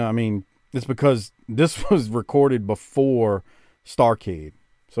arena. I mean, it's because this was recorded before Starrcade.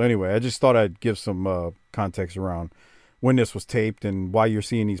 So anyway, I just thought I'd give some context around when this was taped and why you're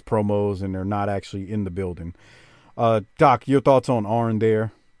seeing these promos and they're not actually in the building. Doc, your thoughts on Arn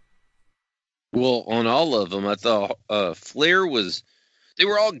there? Well, on all of them, I thought Flair they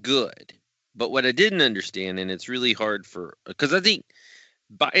were all good. But what I didn't understand, and it's really hard because I think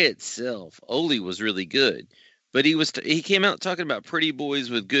by itself, Ole was really good. But he came out talking about pretty boys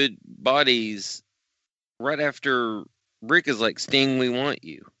with good bodies right after Rick is like, Sting, we want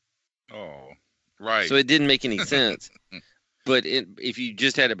you. Oh, right. So it didn't make any sense. But if you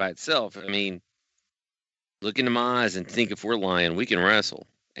just had it by itself, I mean, look into my eyes and think if we're lying, we can wrestle.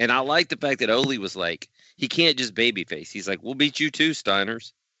 And I like the fact that Ole was like, he can't just babyface. He's like, we'll beat you too,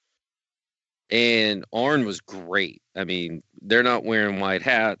 Steiners. And Arn was great. I mean, they're not wearing white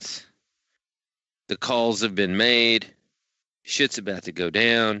hats. The calls have been made. Shit's about to go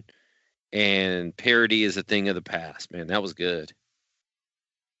down. And parody is a thing of the past, man. That was good.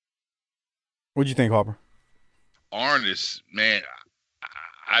 What'd you think, Harper? Arn is, man,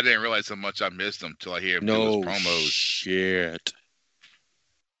 I didn't realize how much I missed him till I hear him do his promos. Shit.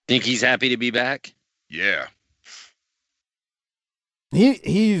 Think he's happy to be back? Yeah.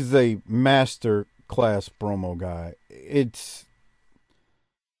 He's a master class promo guy.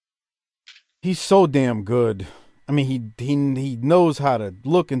 He's so damn good. I mean, he knows how to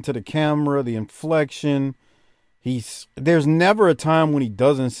look into the camera, the inflection. There's never a time when he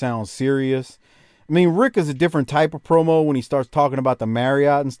doesn't sound serious. I mean, Rick is a different type of promo when he starts talking about the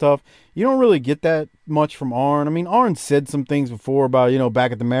Marriott and stuff. You don't really get that much from Arn. I mean, Arn said some things before about,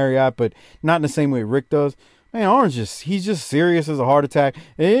 back at the Marriott, but not in the same way Rick does. Man, he's just serious as a heart attack.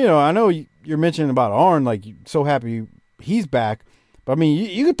 And, I know you're mentioning about Arn, like, so happy he's back. But, I mean,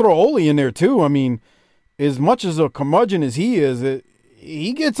 you could throw Ole in there, too. I mean, as much as a curmudgeon as he is,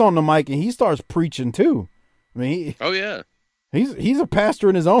 he gets on the mic and he starts preaching, too. I mean, oh, yeah. He's a pastor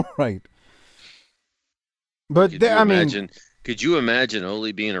in his own right. But, could you imagine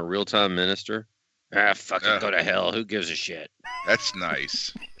Ole being a real-time minister? Fucking go to hell. Who gives a shit? That's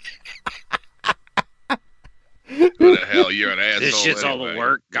nice. Who the hell? You're an asshole. This shit's all the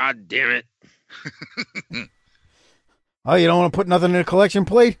work. God damn it. Oh, you don't want to put nothing in a collection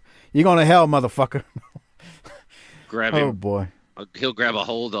plate? You're going to hell, motherfucker. Grab him. Oh, boy. He'll grab a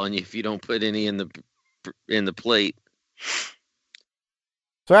hold on you if you don't put any in the plate.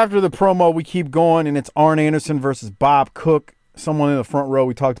 So after the promo, we keep going, and it's Arn Anderson versus Bob Cook. Someone in the front row,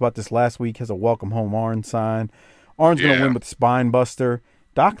 we talked about this last week, has a Welcome Home Arn sign. Arn's going to win with the Spine Buster.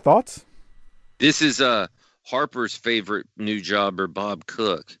 Doc, thoughts? This is Harper's favorite new jobber, Bob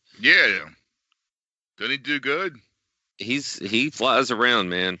Cook. Yeah. Doesn't he do good? He flies around,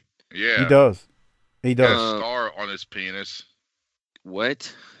 man. Yeah. He does. He does. Got a star on his penis.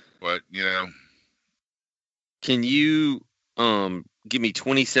 What? But, Can you give me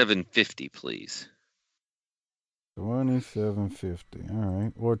 $27.50, please? $27.50. All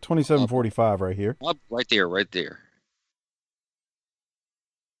right. Or $27.45 right here. Right there.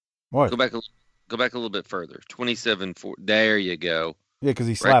 What? Go back a little bit further. 27.4. There you go. Yeah, because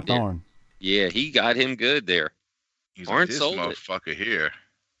he slapped Arn. Yeah, he got him good there. He's Arn like, this sold motherfucker here.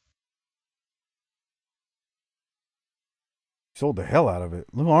 Sold the hell out of it.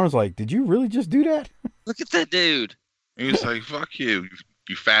 Lou Arn's like, did you really just do that? Look at that dude. He was like, fuck you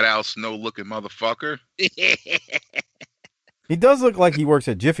fat Al Snow looking motherfucker. He does look like he works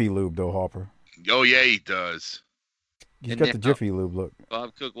at Jiffy Lube, though, Harper. Oh, yeah, he does. He's got the Jiffy Lube look.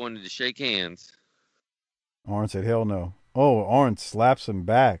 Bob Cook wanted to shake hands. Arn said, hell no. Oh, Arn slaps him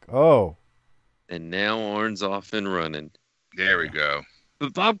back. Oh. And now Arn's off and running. There we go.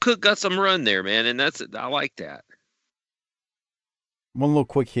 But Bob Cook got some run there, man, and I like that. One little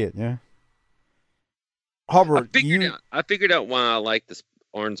quick hit, yeah. Harper, I figured out why I like this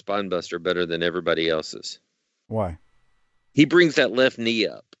Arn Spinebuster better than everybody else's. Why? He brings that left knee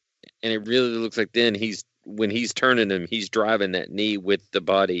up, and it really looks like then when he's turning him, he's driving that knee with the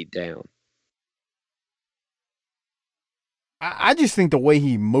body down. I just think the way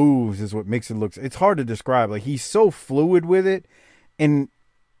he moves is what makes it look. It's hard to describe. Like, he's so fluid with it, and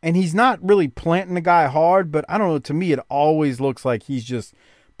he's not really planting the guy hard. But I don't know. To me, it always looks like he's just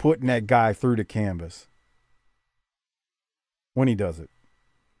putting that guy through the canvas when he does it.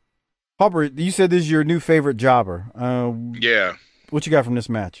 Harper, you said this is your new favorite jobber. Yeah. What you got from this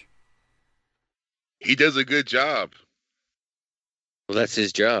match? He does a good job. Well, that's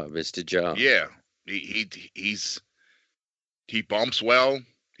his job. It's the job. Yeah. He bumps well.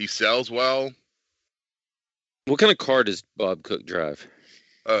 He sells well. What kind of car does Bob Cook drive?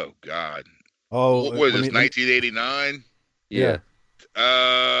 Oh, God. Oh, what was this, 1989? Yeah.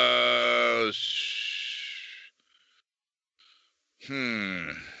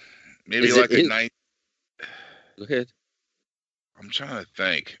 Maybe is like a night. Go ahead. I'm trying to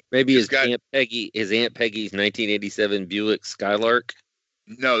think. Maybe his Aunt Peggy's 1987 Buick Skylark.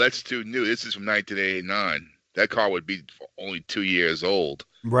 No, that's too new. This is from 1989. That car would be only 2 years old.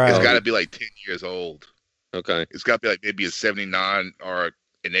 Right. It's got to be like 10 years old. Okay. It's got to be like maybe a 79 or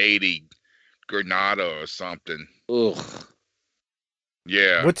an 80 Granada or something. Ugh.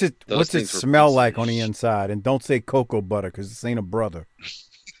 Yeah. What's it smell like on the inside? And don't say cocoa butter because this ain't a brother.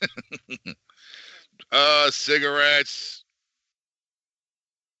 Cigarettes.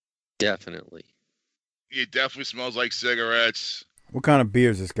 Definitely. It definitely smells like cigarettes. What kind of beer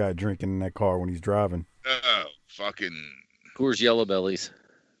is this guy drinking in that car when he's driving? Fucking Coors Yellow Bellies.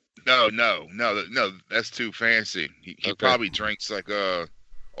 No. That's too fancy. He probably drinks like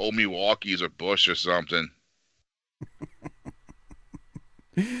Old Milwaukee's or Bush or something.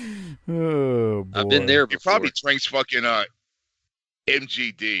 Oh, boy. I've been there before. He probably drinks fucking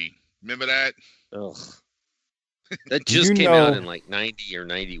MGD. Remember that? Ugh. That just came out in like 90 or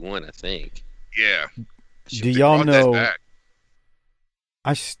 91, I think. Yeah. Do y'all know?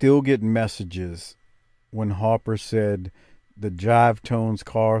 I still get messages when Harper said the Jive Tones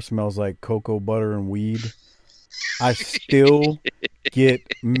car smells like cocoa butter and weed. I still get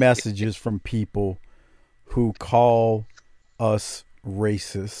messages from people who call us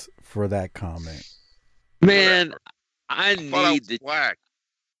racist for that comment. Man, I need the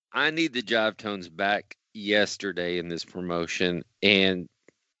Jive Tones back yesterday in this promotion, and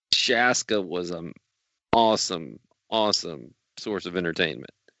Shaska was an awesome source of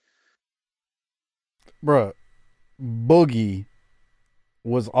entertainment. Bruh, Boogie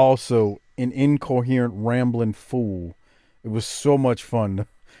was also an incoherent, rambling fool. It was so much fun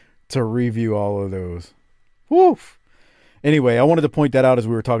to review all of those. Woof. Anyway, I wanted to point that out as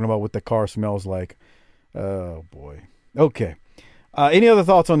we were talking about what the car smells like. Oh, boy. Okay. Any other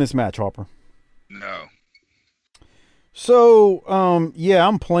thoughts on this match, Harper? No. So,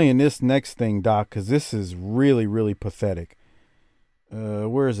 I'm playing this next thing, Doc, because this is really, really pathetic.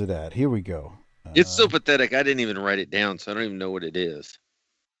 Where is it at? Here we go. It's so pathetic. I didn't even write it down, so I don't even know what it is.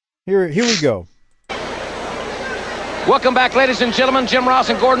 Here we go. Welcome back, ladies and gentlemen. Jim Ross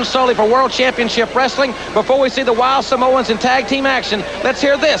and Gordon Soley for World Championship Wrestling. Before we see the Wild Samoans in tag team action, let's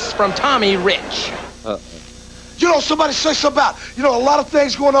hear this from Tommy Rich. You know, somebody say something about, a lot of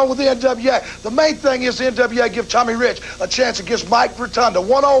things going on with the NWA. The main thing is the NWA give Tommy Rich a chance against Mike Rotunda,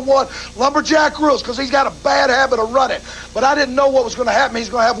 one-on-one lumberjack rules, because he's got a bad habit of running. But I didn't know what was going to happen. He's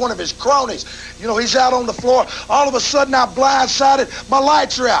going to have one of his cronies. He's out on the floor. All of a sudden, I'm blindsided. My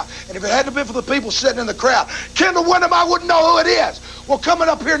lights are out. And if it hadn't been for the people sitting in the crowd, Kendall Windham, I wouldn't know who it is. Well, coming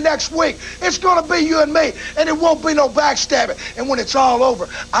up here next week, it's going to be you and me, and it won't be no backstabbing. And when it's all over,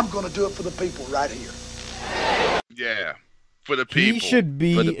 I'm going to do it for the people right here. Yeah, for the people. He should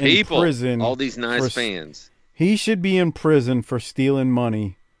be for the people. in prison. All these nice fans. He should be in prison for stealing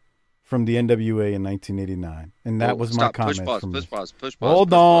money from the NWA in 1989. And that was my comment. Push pause.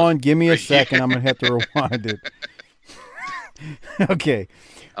 Hold on. Give me a second. I'm going to have to rewind it. Okay.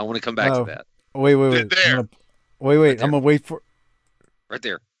 I want to come back to that. Wait. There. Wait. I'm going to wait for... Right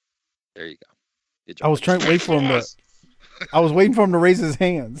there. There you go. Good job. I was trying to wait for him to... I was waiting for him to raise his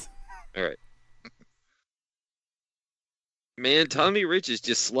hands. All right. Man, Tommy Rich is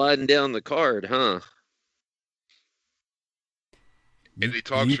just sliding down the card, huh? And he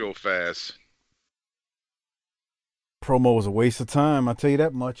talks real fast. Promo was a waste of time, I'll tell you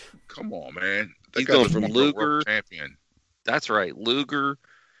that much. Come on, man. He's going from Luger. Champion. That's right. Luger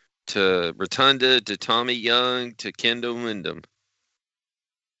to Rotunda to Tommy Young to Kendall Windham.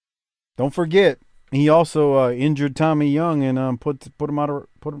 Don't forget, he also injured Tommy Young and put him out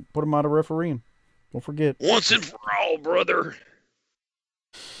of refereeing. Don't forget. Once and for all, brother.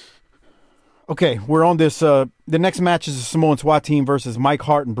 Okay, we're on this. The next match is the Samoan SWAT team versus Mike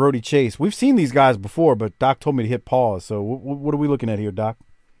Hart and Brody Chase. We've seen these guys before, but Doc told me to hit pause. So what are we looking at here, Doc?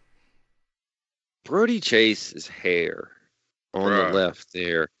 Brody Chase's hair on the left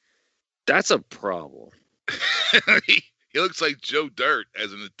there. That's a problem. He looks like Joe Dirt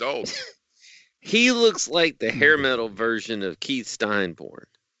as an adult. He looks like the hair metal version of Keith Steinborn.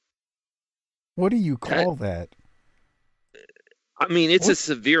 What do you call that? I mean, it's a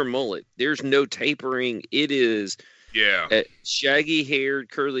severe mullet. There's no tapering. It is a shaggy-haired,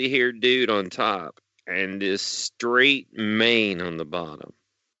 curly-haired dude on top and this straight mane on the bottom.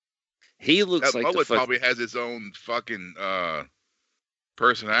 He looks like mullet probably has his own fucking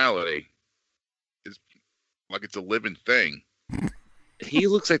personality. It's like it's a living thing. He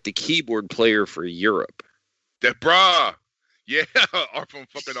looks like the keyboard player for Europe. Bruh. Yeah, or from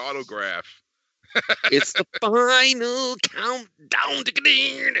fucking Autograph. It's the final countdown.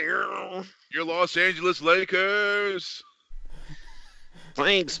 Your Los Angeles Lakers.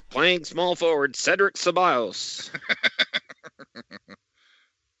 Playing small forward, Cedric Ceballos.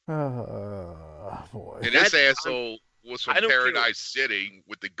 Boy. And this asshole was from Paradise City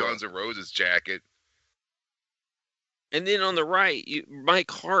with the Guns N' Roses jacket. And then on the right, Mike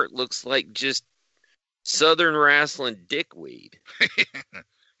Hart looks like just Southern wrestling dickweed.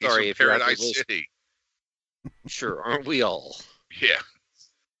 Sorry if Paradise City. Sure, aren't we all? Yeah.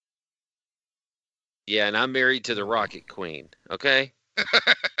 Yeah, and I'm married to the Rocket Queen. Okay.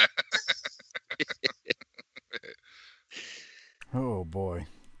 Oh boy.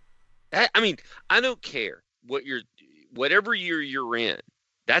 I mean, I don't care whatever year you're in.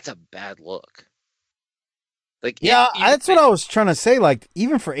 That's a bad look. Like, yeah, that's what I was trying to say. Like,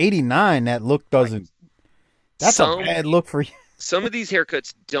 even for '89, that look doesn't. That's a bad look for you. Some of these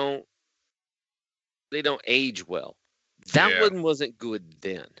haircuts don't age well. That one wasn't good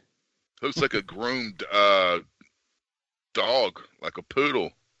then. Looks like a groomed dog, like a poodle.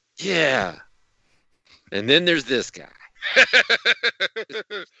 Yeah. And then there's this guy.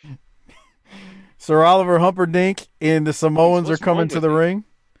 Sir Oliver Humperdinck and the Samoans are coming to the ring.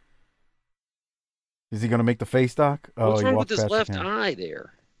 Is he going to make the face, Doc? What's wrong with his left eye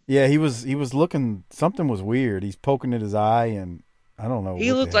there? Yeah, he was looking. Something was weird. He's poking at his eye, and I don't know.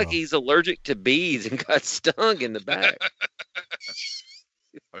 He looks like he's allergic to bees and got stung in the back.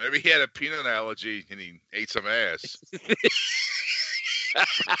 Maybe he had a peanut allergy and he ate some ass.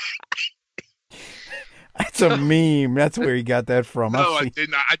 That's a meme. That's where he got that from. No, I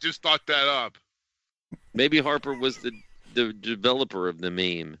did not. I just thought that up. Maybe Harper was the developer of the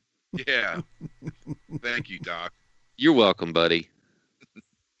meme. Yeah. Thank you, Doc. You're welcome, buddy.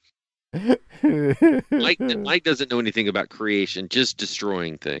 Mike doesn't know anything about creation, just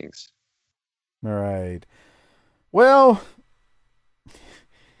destroying things. All right. Well,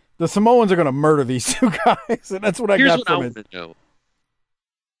 the Samoans are going to murder these two guys, and that's what I got from it. To know.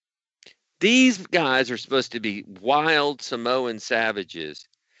 These guys are supposed to be wild Samoan savages.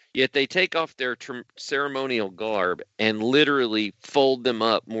 Yet they take off their ceremonial garb and literally fold them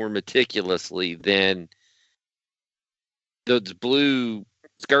up more meticulously than those blue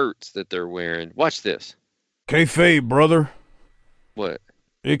skirts that they're wearing. Watch this. Kayfabe, brother. What?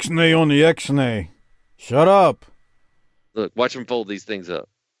 Ixnay on the Xnay. Shut up. Look, watch them fold these things up.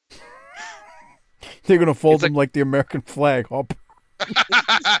 They're going to fold them like the American flag. They're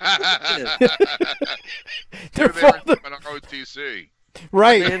folded. ROTC.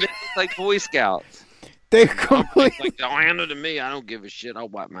 Right. Man, they look like Boy Scouts. They completely like, don't hand it to me. I don't give a shit. I'll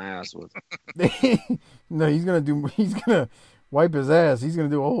wipe my ass with it. No, he's gonna wipe his ass. He's gonna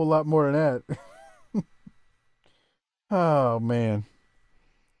do a whole lot more than that. Oh man.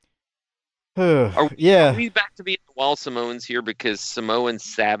 Are yeah. we back to being Wild Samoans here because Samoan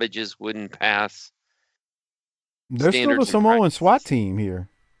savages wouldn't pass? They're still the Samoan SWAT team here.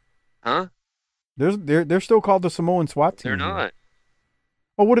 Huh? They're still called the Samoan SWAT team. They're not. Here.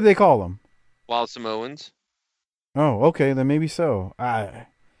 Oh, what do they call them? Wild Samoans. Oh, okay, then maybe so. I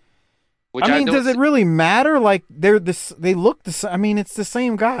Which mean, does it really matter? Like they look the same. I mean, it's the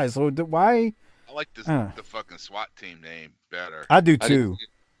same guys. So why? I like the fucking SWAT team name better. I do too.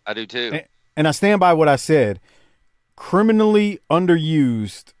 I do too. And I stand by what I said. Criminally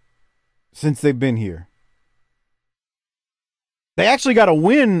underused since they've been here. They actually got a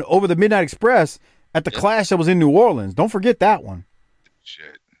win over the Midnight Express at the Clash that was in New Orleans. Don't forget that one.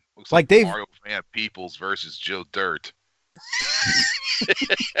 Shit. Looks like Mario Van Peebles versus Joe Dirt.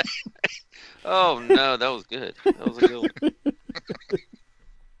 Oh no, that was good. That was a good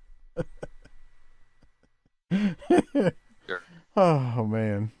one. Sure. Oh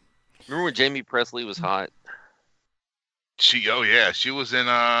man. Remember when Jamie Presley was hot? She was in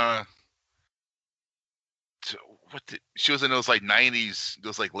she was in those like 90s,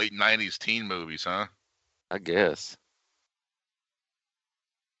 those like late 90s teen movies, huh? I guess.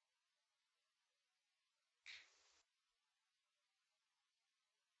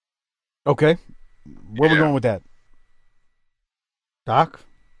 Okay. Where are we going with that? Doc?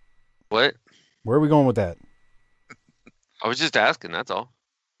 What? Where are we going with that? I was just asking, that's all.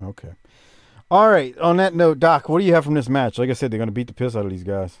 Okay. All right. On that note, Doc, what do you have from this match? Like I said, they're going to beat the piss out of these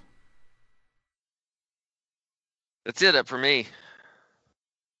guys. That's it up for me.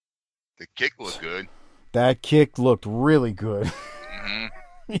 The kick looked good. That kick looked really good.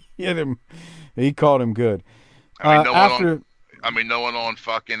 Mm-hmm. He hit him. He called him good. I mean, no one on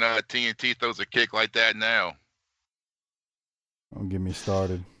fucking TNT throws a kick like that now. Don't get me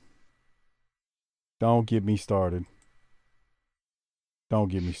started. Don't get me started. Don't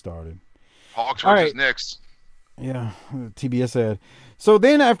get me started. Hawks versus Knicks. Yeah, TBS ad. So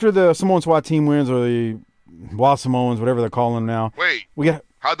then after the Samoan SWAT team wins, or the Wild Samoans, whatever they're calling them now. Wait, we got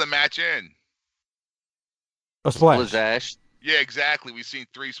how'd the match end? A splash. Splash. Yeah, exactly. We've seen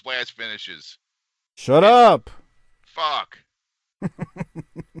 3 splash finishes. Shut up. Fuck.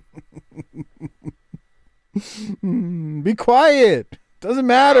 Be quiet. Doesn't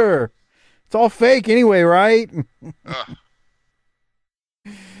matter. It's all fake anyway, right?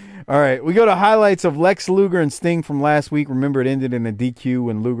 All right, we go to highlights of Lex Luger and Sting from last week. Remember, it ended in a DQ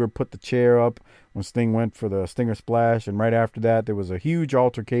when Luger put the chair up when Sting went for the Stinger Splash. And right after that, there was a huge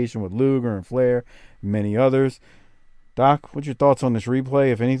altercation with Luger and Flair and many others. Doc, what's your thoughts on this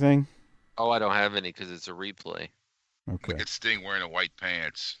replay, if anything? Oh, I don't have any because it's a replay. Okay. Look at Sting wearing white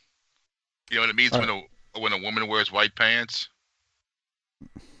pants. You know what it means when a woman wears white pants?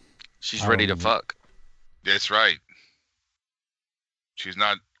 She's ready to fuck. That's right. She's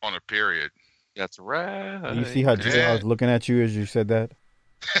not on a period. That's right. You see how JR was looking at you as you said that?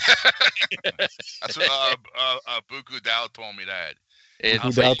 That's what Buku Dow told me that. And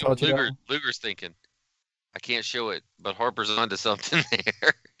Luger's thinking, I can't show it, but Harper's onto something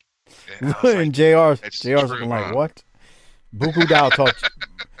there. Yeah, and JR's looking like, what? Buku Dow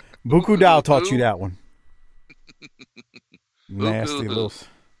taught you that one. Nasty little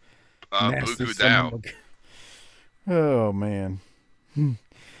nasty Buku Dow. Oh man.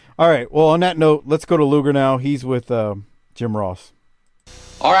 All right. Well, on that note, let's go to Luger now. He's with Jim Ross.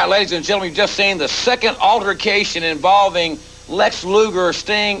 All right, ladies and gentlemen, you've just seen the second altercation involving Lex Luger,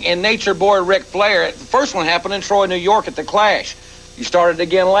 Sting, and Nature Boy Ric Flair. The first one happened in Troy, New York at the Clash. You started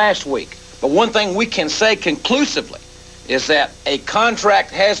again last week. But one thing we can say conclusively is that a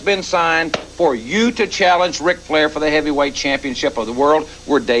contract has been signed for you to challenge Ric Flair for the heavyweight championship of the world.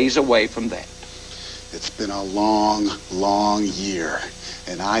 We're days away from that. It's been a long, long year,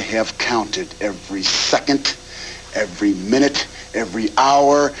 and I have counted every second, every minute, every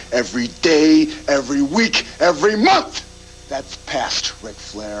hour, every day, every week, every month that's passed, Ric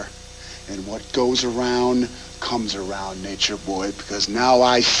Flair. And what goes around comes around, Nature Boy, because now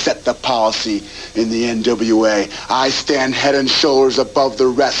I set the policy in the NWA. I stand head and shoulders above the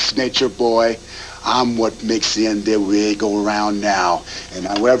rest, Nature Boy. I'm what makes the NWA go around now. And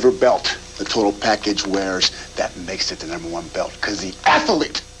whatever belt the total package wears, that makes it the #1 belt. Because the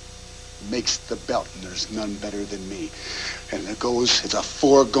athlete makes the belt, and there's none better than me. And it's a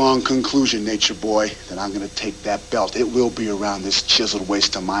foregone conclusion, Nature Boy, that I'm going to take that belt. It will be around this chiseled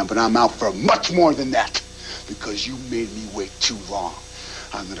waist of mine, but I'm out for much more than that. Because you made me wait too long.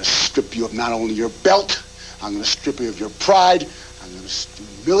 I'm going to strip you of not only your belt, I'm going to strip you of your pride, I'm going to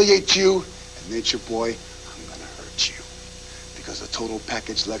humiliate you, and Nature Boy, I'm going to hurt you. Because the total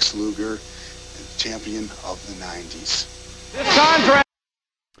package Lex Luger is champion of the 90s. This contract.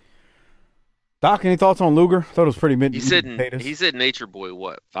 Doc, any thoughts on Luger? Thought it was pretty mid. He said Nature Boy,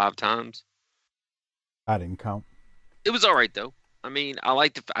 what, 5 times? I didn't count. It was all right, though. I mean,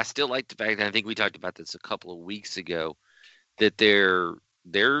 I still like the fact that I think we talked about this a couple of weeks ago, that they're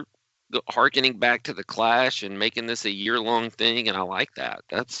hearkening back to the Clash and making this a year-long thing, and I like that.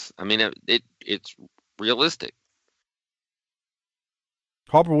 It's realistic.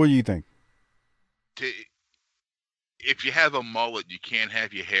 Harper, what do you think? If you have a mullet, you can't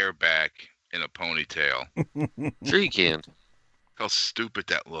have your hair back in a ponytail. Sure you can. How stupid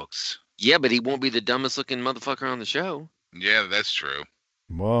that looks. Yeah, but he won't be the dumbest-looking motherfucker on the show. Yeah, that's true.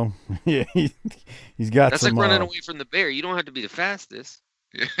 Well, yeah, he's got That's some... like running away from the bear. You don't have to be the fastest.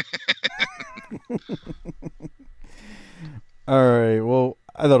 All right, well,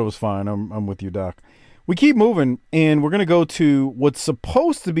 I thought it was fine. I'm with you, Doc. We keep moving, and we're going to go to what's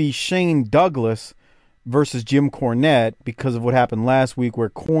supposed to be Shane Douglas versus Jim Cornette because of what happened last week where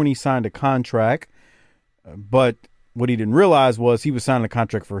Corny signed a contract, but what he didn't realize was he was signing a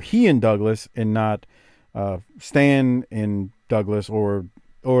contract for he and Douglas and not Stan and Douglas or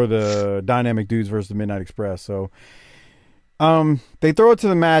the Dynamic Dudes versus the Midnight Express. So they throw it to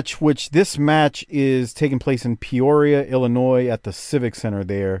the match, which this match is taking place in Peoria, Illinois at the Civic Center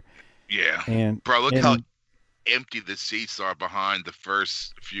there. Yeah. And bro, look how empty the seats are behind the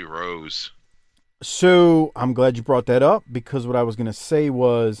first few rows. So I'm glad you brought that up because what I was going to say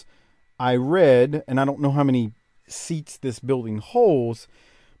was I read, and I don't know how many seats this building holds,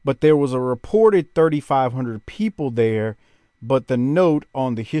 but there was a reported 3,500 people there. But the note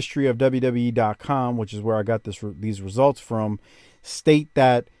on the history of WWE.com, which is where I got these results from, state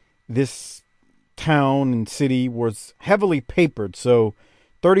that this town and city was heavily papered. So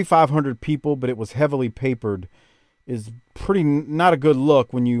 3,500 people, but it was heavily papered, is pretty not a good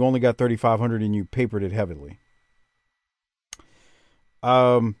look when you only got 3,500 and you papered it heavily.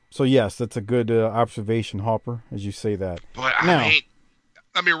 So yes, that's a good observation, Harper, as you say that. But now,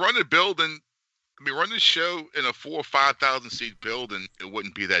 I mean, run the show in a 4,000 or 5,000 seat building, it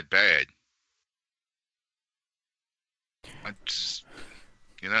wouldn't be that bad. I just,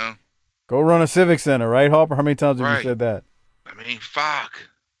 go run a Civic Center, right, Harper? How many times have you said that? I mean, fuck.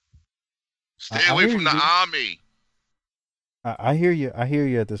 Stay away from the army. I hear you. I hear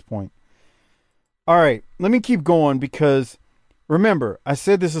you at this point. All right, let me keep going because remember, I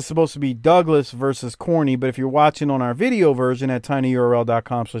said this is supposed to be Douglas versus Corny, but if you're watching on our video version at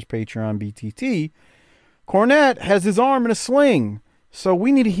tinyurl.com/PatreonBTT, Cornette has his arm in a sling. So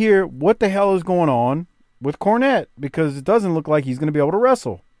we need to hear what the hell is going on with Cornette because it doesn't look like he's going to be able to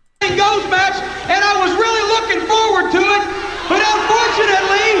wrestle. Goes match, and I was really looking forward to it, but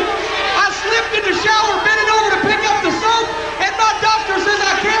unfortunately, I slipped in the shower, bending over to pick up the soap, and my doctor says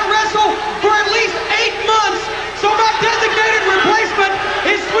I can't wrestle for at least 8 months. So my designated replacement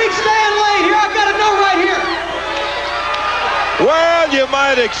is Sweet Stan Lane. Here, I've got a note right here. Well, you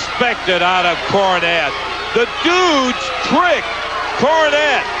might expect it out of Cornette. The dude's tricked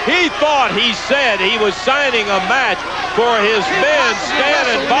Cornette. He thought he said he was signing a match for his men, Stan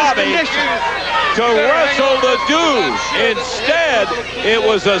and Bobby, to wrestle the dude. Instead, it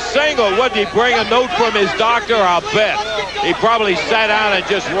was a single. What, did he bring a note from his doctor? I'll bet. He probably sat down and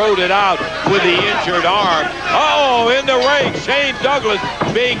just wrote it out with the injured arm. Uh-oh, in the ring, Shane Douglas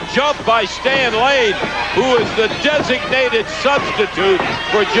being jumped by Stan Lane, who is the designated substitute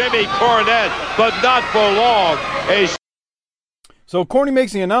for Jimmy Cornette, but not for long. So Corny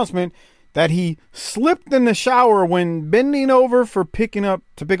makes the announcement that he slipped in the shower when bending over to pick up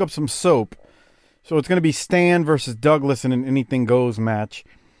some soap. So it's going to be Stan versus Douglas in an Anything Goes match.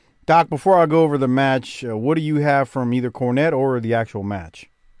 Doc, before I go over the match, what do you have from either Cornette or the actual match?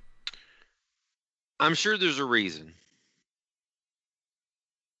 I'm sure there's a reason.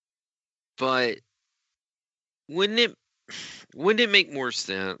 But wouldn't it make more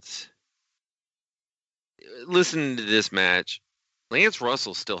sense listening to this match Lance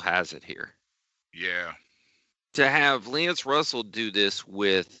Russell still has it here. Yeah. To have Lance Russell do this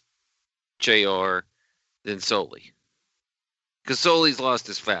with JR than Sully. Because Sully's lost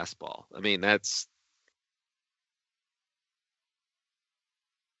his fastball. I mean, that's...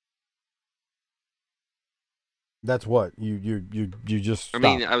 That's what you just stopped.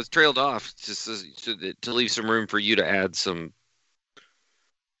 I mean, I was trailed off just to leave some room for you to add some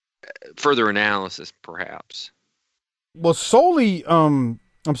further analysis, perhaps. Well, Sully, I'm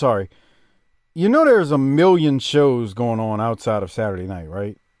sorry. You know there's a million shows going on outside of Saturday night,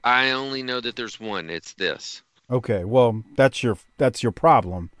 right? I only know that there's one. It's this. Okay, well, that's your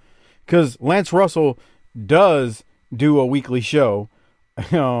problem. Because Lance Russell does do a weekly show.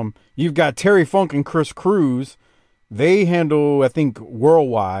 You've got Terry Funk and Chris Cruz. They handle, I think,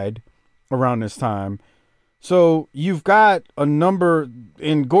 Worldwide around this time. So you've got a number,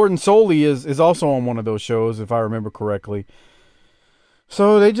 and Gordon Soley is also on one of those shows, if I remember correctly.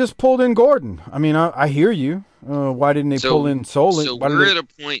 So they just pulled in Gordon. I mean, I hear you. Why didn't they pull in Soley? So we're at a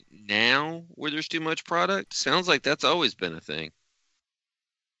point now where there's too much product? Sounds like that's always been a thing.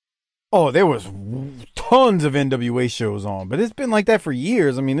 Oh, there was tons of NWA shows on, but it's been like that for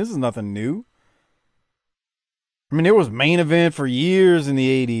years. I mean, this is nothing new. I mean, there was Main Event for years in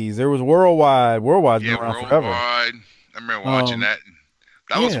the 80s. There was Worldwide. Worldwide's been around forever. Worldwide. I remember watching that.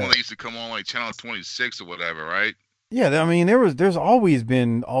 That was when they used to come on like Channel 26 or whatever, right? Yeah, I mean, there's always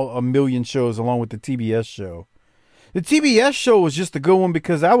been a million shows along with the TBS show. The TBS show was just a good one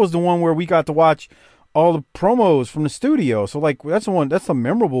because that was the one where we got to watch all the promos from the studio. So, like, that's a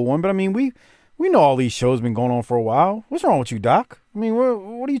memorable one. But, I mean, we know all these shows been going on for a while. What's wrong with you, Doc? I mean,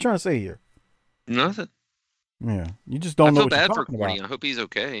 what are you trying to say here? Nothing. Yeah, you just don't know what you're talking about. I feel bad for Corny. I hope he's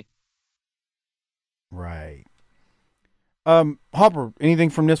okay. Right. Hopper, anything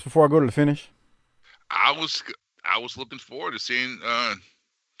from this before I go to the finish? I was looking forward to seeing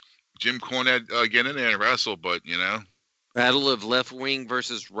Jim Cornette get in there and wrestle, but Battle of left wing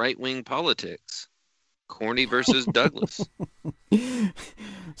versus right wing politics. Corny versus Douglas.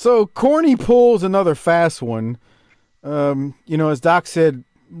 So Corny pulls another fast one. As Doc said,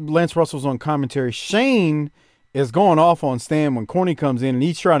 Lance Russell's on commentary. Shane is going off on Stan when Corny comes in and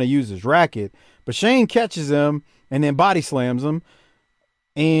he's trying to use his racket, but Shane catches him and then body slams him.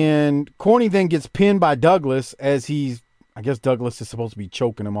 And Corny then gets pinned by Douglas as I guess Douglas is supposed to be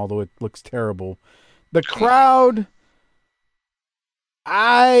choking him, although it looks terrible. The crowd,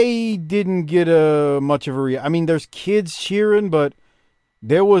 I didn't get much of a I mean, there's kids cheering, but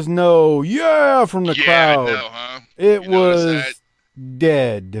there was no yeah from the crowd. No, huh? It was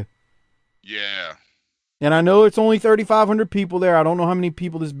dead. Yeah. And I know it's only 3,500 people there. I don't know how many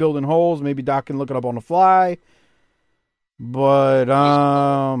people this building holds. Maybe Doc can look it up on the fly. But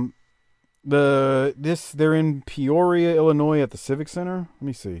they're in Peoria, Illinois at the Civic Center. Let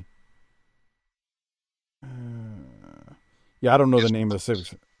me see. I don't know the name of the Civic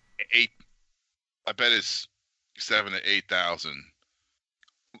Center. I bet it's 7,000 to 8,000.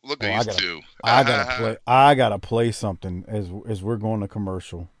 Look at these two. I gotta play something as we're going to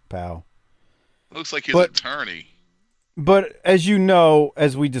commercial, pal. Looks like his attorney. But as you know,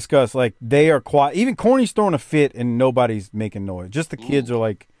 as we discussed, like they are quiet. Even Corny's throwing a fit and nobody's making noise. Just the kids are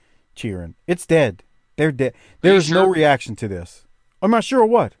like cheering. It's dead. They're dead. There's no reaction to this. I'm not sure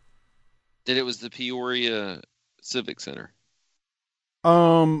what. That it was the Peoria Civic Center.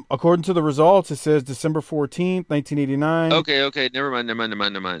 According to the results, it says December 14th, 1989. Okay. Never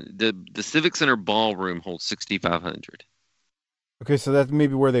mind. The Civic Center ballroom holds 6,500. Okay, so that's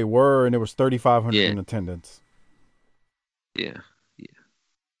maybe where they were, and it was 3,500 in attendance. Yeah.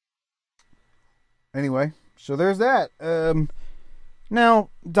 Anyway, so there's that. Now,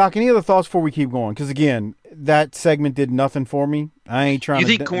 Doc, any other thoughts before we keep going? Because again, that segment did nothing for me. I ain't trying. You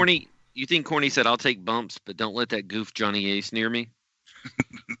think Corny said, "I'll take bumps, but don't let that goof Johnny Ace near me"?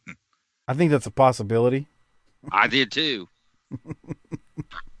 I think that's a possibility. I did too.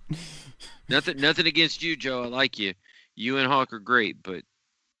 Nothing against you, Joe. I like you. You and Hawk are great, but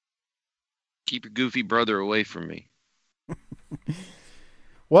keep your goofy brother away from me.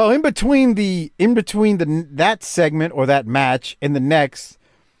 Well, in between that segment or that match and the next,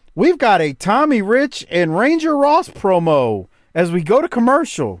 we've got a Tommy Rich and Ranger Ross promo as we go to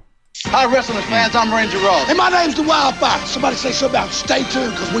commercial. Hi, wrestling fans. I'm Ranger Ross. Hey, my name's the Wild Fox. Somebody say something about stay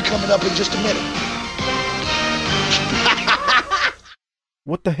tuned because we're coming up in just a minute.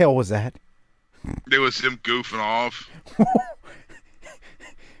 What the hell was that? There was him goofing off.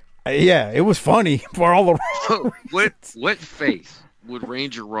 Yeah, it was funny for all the what face would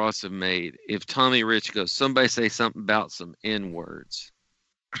Ranger Ross have made if Tommy Rich goes, somebody say something about some N-words?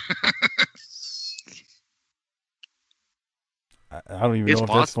 I don't even know if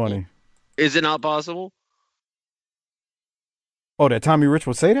that's funny. Is it not possible? Oh, that Tommy Rich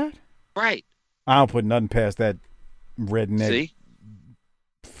would say that? Right. I don't put nothing past that redneck See?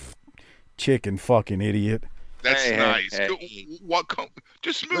 chicken fucking idiot. That's Hey, nice. hey.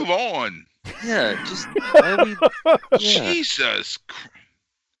 Just move on. Yeah, just Jesus.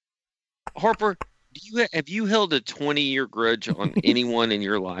 Harper, have you held a 20-year grudge on anyone in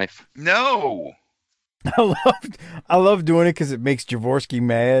your life? No. I love doing it because it makes Jaworski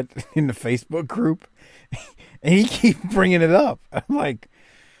mad in the Facebook group, and he keeps bringing it up. I'm like,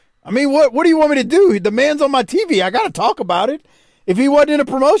 I mean, what do you want me to do? The man's on my TV. I got to talk about it. If he wasn't in a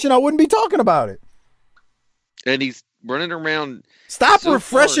promotion, I wouldn't be talking about it. And he's running around. Stop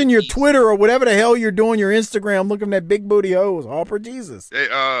refreshing your Twitter or whatever the hell you're doing, your Instagram, looking at big booty hoes. Harper, Jesus. Hey,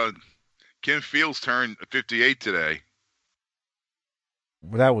 Kim Fields turned 58 today.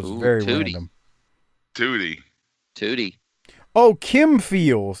 Well, that was very random. Tootie. Oh, Kim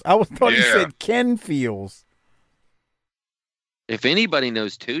Fields. I thought he said Ken Fields. If anybody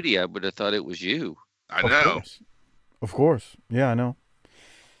knows Tootie, I would have thought it was you. I know. Of course. Yeah, I know.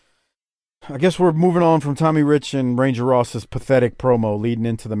 I guess we're moving on from Tommy Rich and Ranger Ross's pathetic promo leading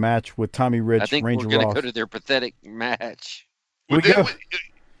into the match with Tommy Rich, I think Ranger we're going Ross. to go to their pathetic match.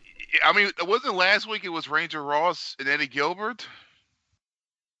 I mean, wasn't last week it was Ranger Ross and Eddie Gilbert?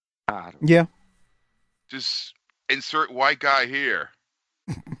 Yeah. Just insert white guy here.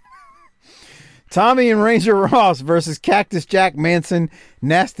 Tommy and Ranger Ross versus Cactus Jack Manson,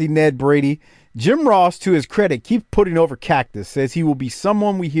 Nasty Ned Brady. Jim Ross, to his credit, keeps putting over Cactus, says he will be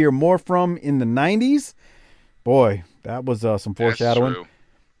someone we hear more from in the 90s. Boy, that was some foreshadowing. True.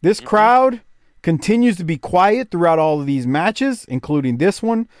 This crowd continues to be quiet throughout all of these matches, including this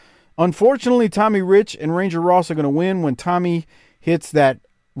one. Unfortunately, Tommy Rich and Ranger Ross are going to win when Tommy hits that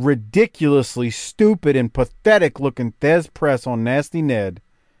ridiculously stupid and pathetic looking Thez press on Nasty Ned.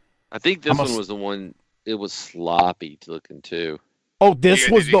 I think this one was the one, it was sloppy looking too. Oh, this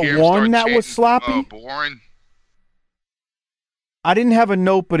was the one that was sloppy? Boring. I didn't have a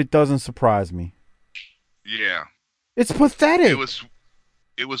note, but it doesn't surprise me. Yeah. It's pathetic.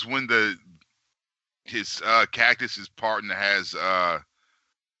 It was when his Cactus's partner has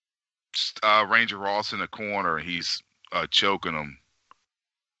Ranger Ross in the corner and he's choking him.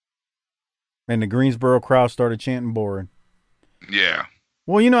 And the Greensboro crowd started chanting boring. Yeah.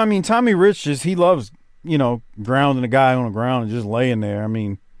 Well, I mean, Tommy Rich he loves, grounding a guy on the ground and just laying there. I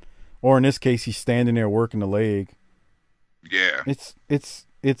mean, or in this case, he's standing there working the leg. Yeah. This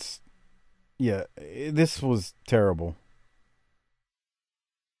was terrible.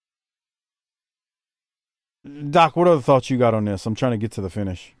 Doc, what other thoughts you got on this? I'm trying to get to the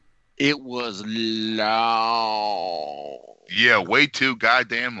finish. It was long. Yeah, way too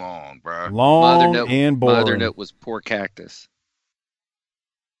goddamn long, bro. Long and boring. Mother Note was poor Cactus.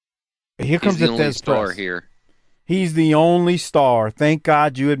 Here comes the only star here. He's the only star. Thank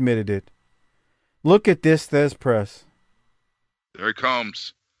God you admitted it. Look at this Thez press. There it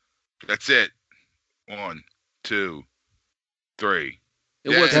comes. That's it. 1, 2, 3. It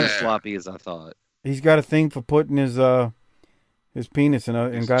wasn't as sloppy as I thought. He's got a thing for putting his penis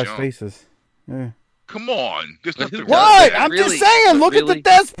in guys' faces. Yeah. Come on. What? I'm just saying. Look at the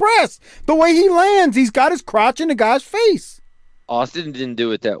Thez press. The way he lands, he's got his crotch in the guy's face. Austin didn't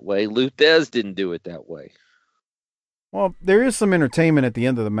do it that way. Lou Thez didn't do it that way. Well, there is some entertainment at the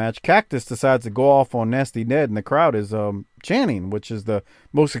end of the match. Cactus decides to go off on Nasty Ned, and the crowd is chanting, which is the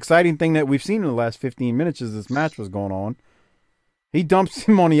most exciting thing that we've seen in the last 15 minutes as this match was going on. He dumps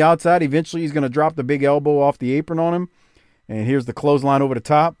him on the outside. Eventually, he's going to drop the big elbow off the apron on him. And here's the clothesline over the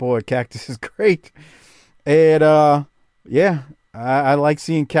top. Boy, Cactus is great. And, I like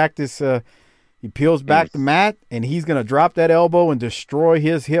seeing Cactus. He peels back the mat, and he's going to drop that elbow and destroy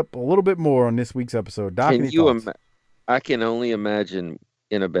his hip a little bit more on this week's episode. Doc, I can only imagine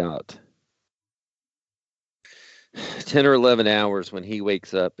in about 10 or 11 hours when he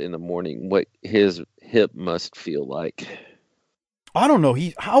wakes up in the morning what his hip must feel like. I don't know.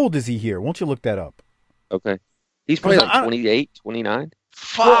 How old is he here? Won't you look that up? Okay. He's probably like 28, 29.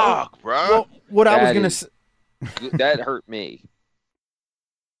 Fuck, bro. Well, what I was going to say. That hurt me.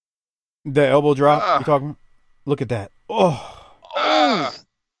 The elbow drop you talking about? Look at that. Oh.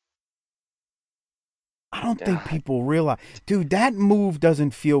 I don't think people realize. Dude, that move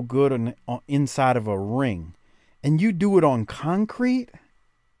doesn't feel good on inside of a ring. And you do it on concrete?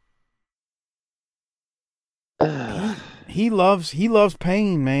 He loves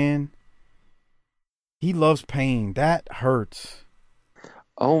pain, man. He loves pain. That hurts.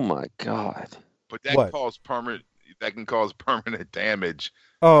 Oh my God. But that can cause permanent damage.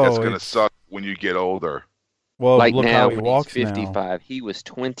 Oh, that's gonna suck when you get older. Well, like look now how he when walks he's now. 55, he was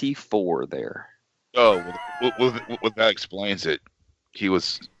 24 there. Oh, well, that explains it. He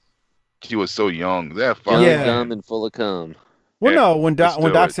was so young. That Young, Yeah. dumb, and full of cum. Well, Yeah, no, when let's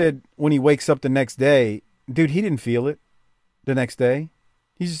do Doc it. said when he wakes up the next day, dude, he didn't feel it the next day.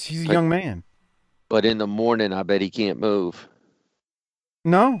 He's a young man. But in the morning, I bet he can't move.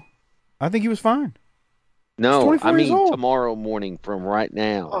 No, I think he was fine. No, 24 I years mean old. tomorrow morning from right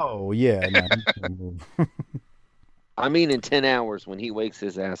now. Oh yeah, no, he can't move. I mean in 10 hours when he wakes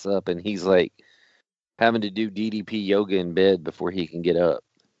his ass up and he's like having to do DDP yoga in bed before he can get up.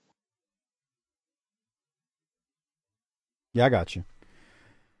 Yeah, I got you.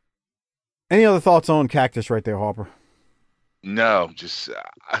 Any other thoughts on Cactus right there, Harper? No, just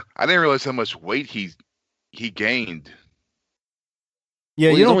I didn't realize how much weight he gained. Yeah,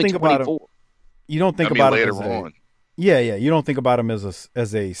 Well, you he's don't only think about him. 24. You don't think I mean, about later him as on. Yeah. You don't think about him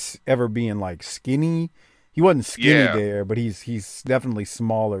as ever being like skinny. He wasn't skinny Yeah. there, but he's definitely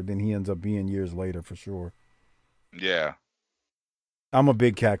smaller than he ends up being years later for sure. Yeah. I'm a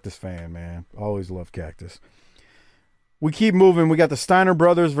big Cactus fan, man. Always loved Cactus. We keep moving. We got the Steiner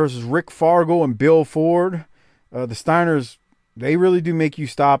brothers versus Rick Fargo and Bill Ford. The Steiners, they really do make you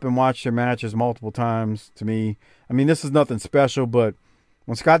stop and watch their matches multiple times to me. I mean, this is nothing special, but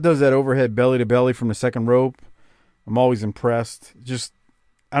when Scott does that overhead belly to belly from the second rope, I'm always impressed. Just,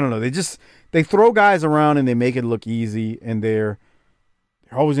 I don't know. They throw guys around and they make it look easy, and they're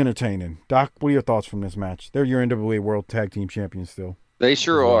always entertaining. Doc, what are your thoughts from this match? They're your NWA World Tag Team Champions still. They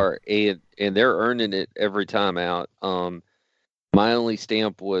sure are, and they're earning it every time out. My only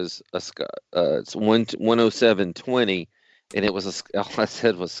stamp was it's 107.20, and it was all I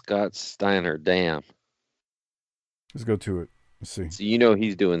said was Scott Steiner. Damn. Let's go to it. Let's see. So you know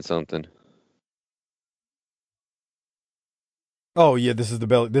he's doing something. Oh yeah, this is the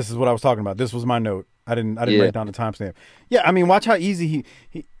belly. This is what I was talking about. This was my note. I didn't Yeah. write down the timestamp. Yeah, I mean, watch how easy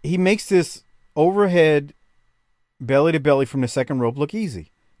he makes this overhead belly to belly from the second rope look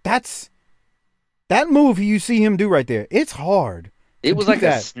easy. That move you see him do right there. It's hard. It to was do like a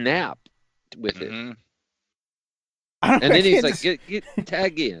that. snap with it. Mm-hmm. And then he's can't like, just- get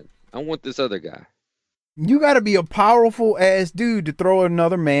tag in. I want this other guy. You got to be a powerful ass dude to throw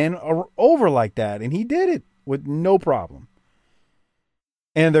another man over like that, and he did it with no problem.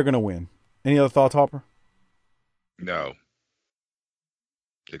 And they're gonna win. Any other thoughts, Hopper? No.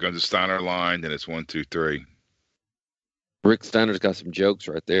 They're going to Steiner line, then it's 1, 2, 3. Rick Steiner's got some jokes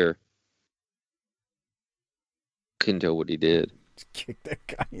right there. Couldn't tell what he did. Kick that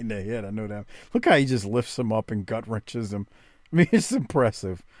guy in the head. I know that. Look how he just lifts him up and gut wrenches him. I mean, it's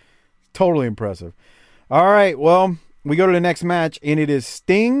impressive. Totally impressive. All right, well, we go to the next match, and it is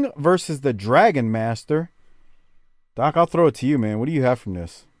Sting versus the Dragon Master. Doc, I'll throw it to you, man. What do you have from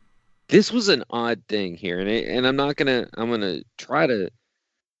this? This was an odd thing here, and I'm gonna try to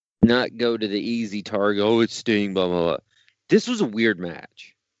not go to the easy target. Oh, it's Sting, blah blah blah. This was a weird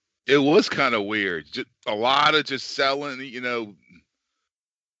match. It was kind of weird. Just a lot of just selling,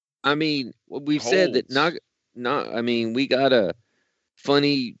 I mean, we've said that Holds. not. I mean, we got a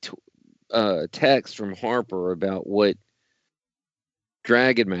funny text from Harper about what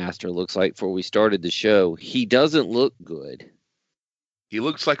Dragon Master looks like before we started the show. He doesn't look good. He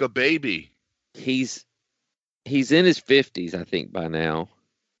looks like a baby. He's in his 50s, I think, by now.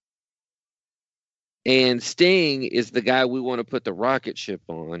 And Sting is the guy we want to put the rocket ship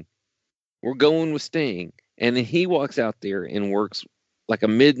on. We're going with Sting. And then he walks out there and works like a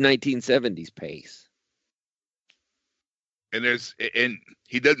mid-1970s pace. And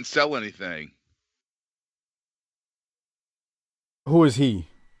he doesn't sell anything. Who is he?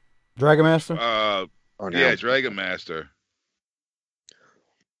 Dragon Master? Yeah, Dragon Master.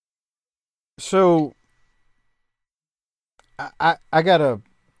 So, I gotta.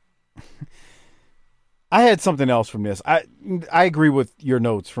 I had something else from this. I agree with your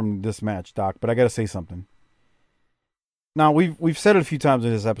notes from this match, Doc, but I gotta say something. Now we've said it a few times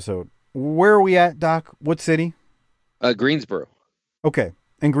in this episode. Where are we at, Doc? What city? Greensboro. Okay,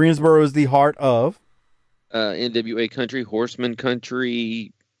 and Greensboro is the heart of NWA country, Horseman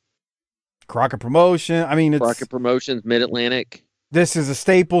country, Crockett Promotion. I mean, it's Crockett Promotions, Mid-Atlantic. This is a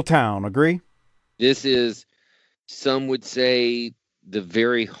staple town. Agree? This is, some would say, the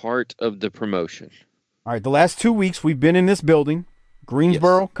very heart of the promotion. All right. The last 2 weeks we've been in this building,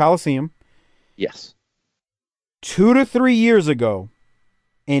 Greensboro Coliseum. Yes. 2 to 3 years ago,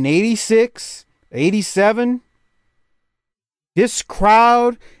 in 86, 87, this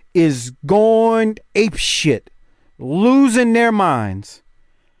crowd is going ape shit, losing their minds.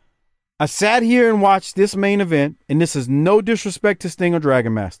 I sat here and watched this main event, and this is no disrespect to Sting or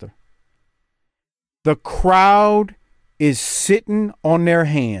Dragon Master. The crowd is sitting on their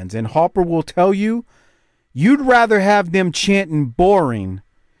hands, and Harper will tell you, you'd rather have them chanting boring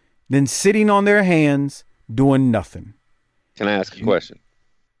than sitting on their hands doing nothing. Can I ask a question?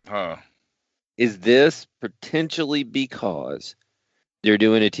 Huh. Is this potentially because they're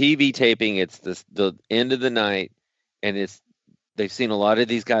doing a TV taping, it's the end of the night, and they've seen a lot of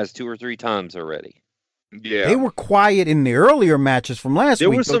these guys 2 or 3 times already? Yeah. They were quiet in the earlier matches from last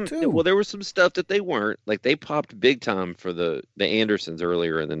week, too. Well, there was some stuff that they weren't. Like, they popped big time for the Andersons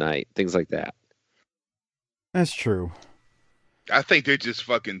earlier in the night, things like that. That's true. I think they're just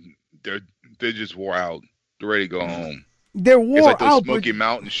they're just wore out. They're ready to go home. They're wore it's like those out. Smoky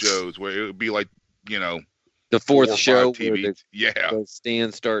Mountain shows where it would be like, the fourth show where the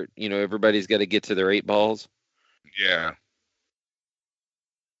stands start, everybody's got to get to their 8 balls. Yeah.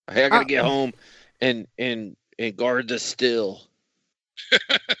 Hey, I got to get home and guard the still.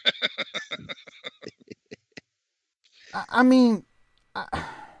 I mean,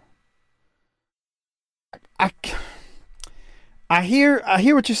 I hear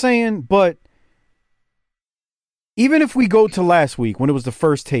what you're saying, but even if we go to last week when it was the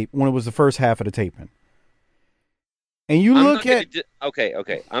first half of the taping, and you look at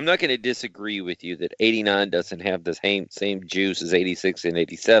okay, I'm not going to disagree with you that 89 doesn't have the same juice as 86 and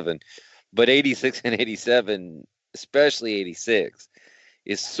 87, but 86 and 87, especially 86,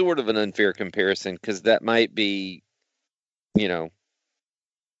 is sort of an unfair comparison because that might be,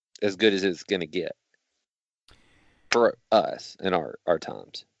 as good as it's going to get for us in our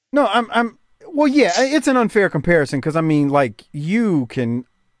times. No, well, yeah, it's an unfair comparison because, I mean, like, you can...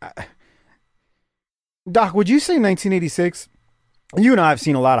 Doc, would you say 1986? You and I have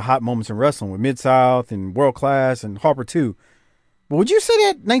seen a lot of hot moments in wrestling with Mid-South and World Class and Harper, too. But would you say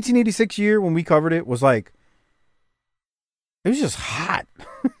that 1986 year when we covered it was like... It was just hot.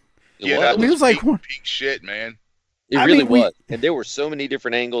 Yeah, it was like peak shit, man. It really was. And there were so many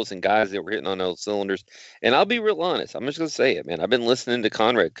different angles and guys that were hitting on those cylinders. And I'll be real honest. I'm just going to say it, man. I've been listening to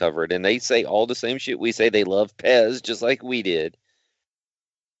Conrad cover it, and they say all the same shit we say. They love Pez just like we did.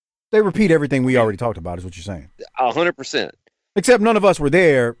 They repeat everything we already talked about, is what you're saying. 100%. Except none of us were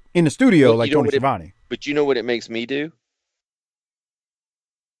there in the studio like Tony Schiavone. But you know what it makes me do?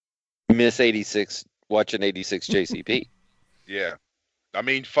 Miss 86, watching 86 JCP. Yeah. I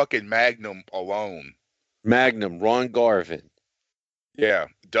mean, fucking Magnum alone. Magnum, Ron Garvin. Yeah.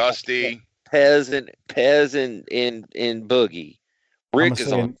 Dusty. Pez and Boogie. Rick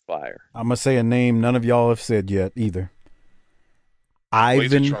is on fire. I'm going to say a name none of y'all have said yet either.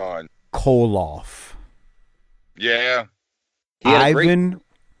 Ivan Koloff. Yeah. Ivan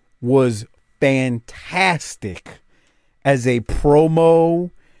was fantastic as a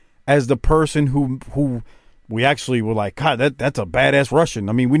promo, as the person who we actually were like, God, that's a badass Russian.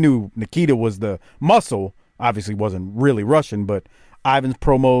 I mean, we knew Nikita was the muscle. Obviously wasn't really Russian, but Ivan's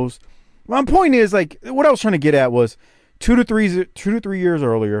promos. My point is, like, what I was trying to get at was 2 to 3 years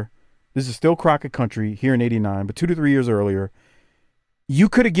earlier, this is still Crockett Country here in 89, but 2 to 3 years earlier, you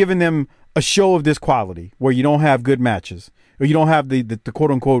could have given them a show of this quality where you don't have good matches, or you don't have the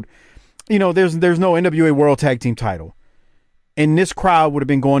quote unquote, there's no NWA World Tag Team title, and this crowd would have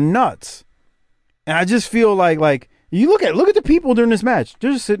been going nuts. And I just feel like you look at the people during this match,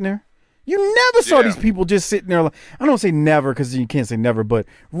 they're just sitting there. You never saw these people just sitting there. I don't say never because you can't say never, but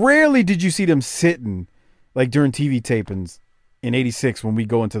rarely did you see them sitting like during TV tapings in '86 when we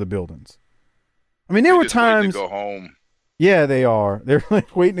go into the buildings. I mean, there were times. To go home. Yeah, they are. They're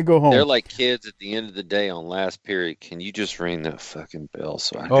like waiting to go home. They're like kids at the end of the day on last period. Can you just ring that fucking bell?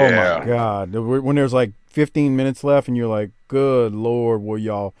 My God. When there's like 15 minutes left and you're like, good Lord, will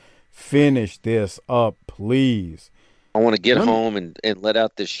y'all finish this up, please? I want to get home and let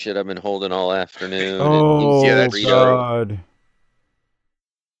out this shit I've been holding all afternoon. Oh, and God.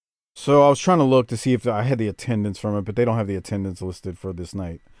 So I was trying to look to see if I had the attendance from it, but they don't have the attendance listed for this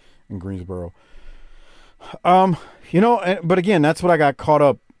night in Greensboro. But again, that's what I got caught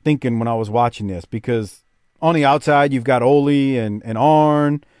up thinking when I was watching this, because on the outside you've got Ole and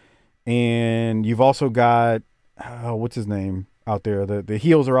Arn, and you've also got what's his name out there. The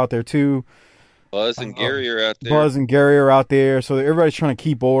heels are out there too. Buzz and Gary are out there. Buzz and Gary are out there, so everybody's trying to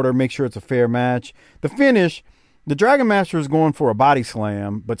keep order, make sure it's a fair match. The finish, the Dragon Master is going for a body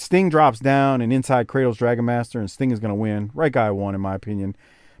slam, but Sting drops down and inside cradles Dragon Master, and Sting is going to win. Right guy won, in my opinion.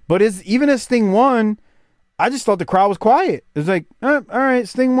 But even as Sting won, I just thought the crowd was quiet. It's like, all right,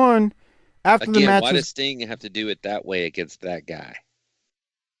 Sting won. After the match, why does Sting have to do it that way against that guy?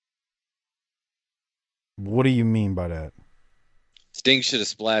 What do you mean by that? Sting should have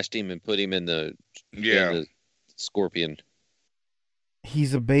splashed him and put him in the Scorpion.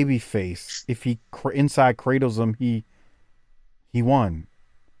 he's a baby face. If he inside cradles him, he won.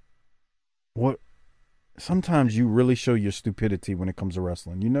 What? Sometimes you really show your stupidity when it comes to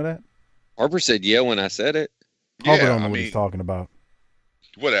wrestling. You know that? Harper said yeah when I said it. Harper don't know what he's talking about.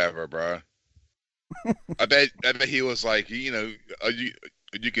 Whatever, bro. I bet he was like, you know,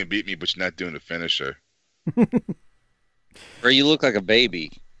 you can beat me, but you're not doing the finisher. Or you look like a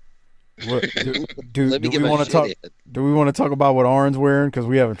baby. What, do we want to talk? Do we want to talk about what Arn's wearing? Because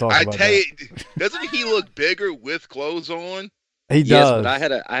we haven't talked about that. Doesn't he look bigger with clothes on? He does. Yes, but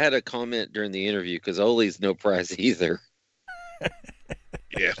I had a comment during the interview because Ole's no prize either.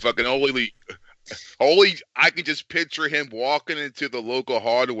 Yeah, fucking Ole, I can just picture him walking into the local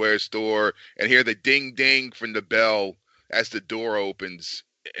hardware store and hear the ding ding from the bell as the door opens,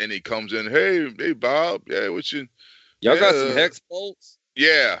 and he comes in. Hey, Bob. Yeah, what you? Y'all got some hex bolts?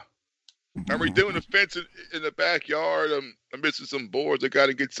 Yeah. I'm redoing the fence in the backyard. I'm missing some boards. I got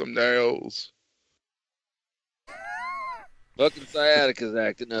to get some nails. Fucking sciatica's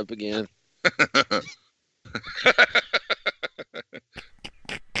acting up again.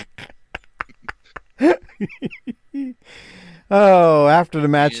 Oh, after the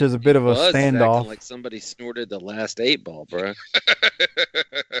match, there's a bit of a standoff. Like somebody snorted the last 8-ball, bro.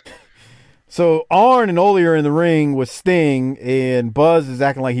 So Arn and Ole are in the ring with Sting, and Buzz is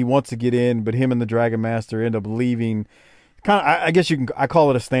acting like he wants to get in, but him and the Dragon Master end up leaving. I guess I call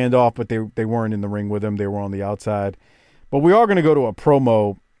it a standoff, but they weren't in the ring with him. They were on the outside. But we are going to go to a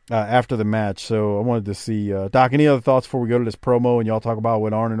promo after the match, so I wanted to see Doc. Any other thoughts before we go to this promo and y'all talk about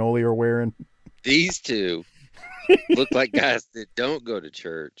what Arn and Ole are wearing? These two look like guys that don't go to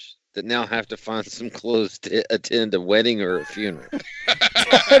church, that now have to find some clothes to attend a wedding or a funeral.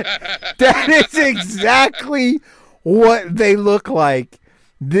 That is exactly what they look like.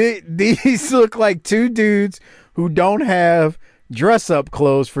 These look like two dudes who don't have dress-up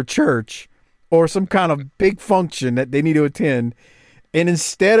clothes for church or some kind of big function that they need to attend. And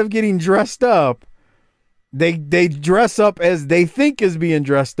instead of getting dressed up, they dress up as they think is being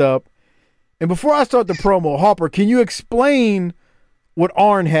dressed up. And before I start the promo, Harper, can you explain what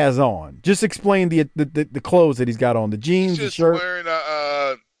Arn has on? Just explain the clothes that he's got on, the jeans, the shirt. He's wearing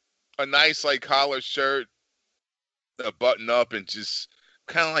a nice like collar shirt, a button up, and just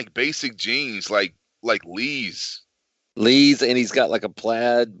kind of like basic jeans, like Lee's. Lee's, and he's got like a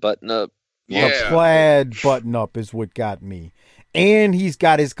plaid button up. Yeah. A plaid button up is what got me. And he's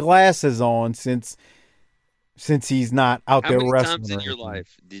got his glasses on since he's not out there wrestling. How many times in your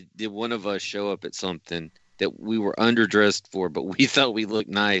life did one of us show up at something that we were underdressed for, but we thought we looked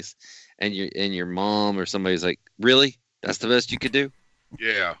nice, and your mom or somebody's like, "Really? That's the best you could do?"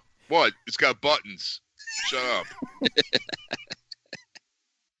 Yeah. What? It's got buttons. Shut up.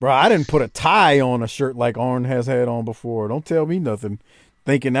 Bro, I didn't put a tie on a shirt like Arn has had on before. Don't tell me nothing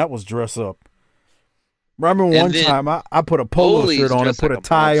thinking that was dress up. I remember one time I put a polo shirt on and put a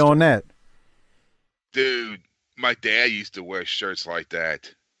tie on that. Dude, my dad used to wear shirts like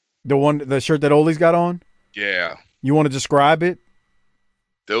that. The shirt that Ole's got on? Yeah. You want to describe it?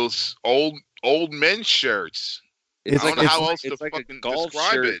 Those old men's shirts. I don't know how else to fucking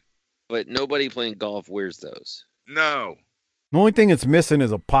describe it. But nobody playing golf wears those. No. The only thing it's missing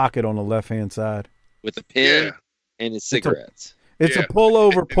is a pocket on the left-hand side. With a pen and his cigarettes. It's a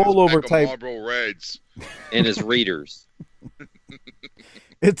pullover type. Marlboro Reds. And his readers.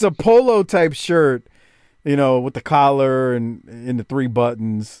 It's a polo type shirt, with the collar and the 3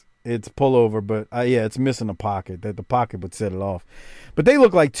 buttons. It's pullover, but it's missing a pocket. The pocket would set it off. But they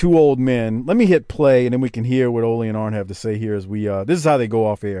look like two old men. Let me hit play, and then we can hear what Ole and Arn have to say here as we. This is how they go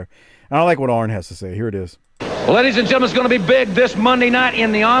off air. And I like what Arn has to say. Here it is. Well, ladies and gentlemen, it's going to be big this Monday night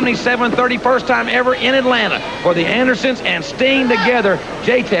in the Omni 730, first time ever in Atlanta for the Andersons and Sting together.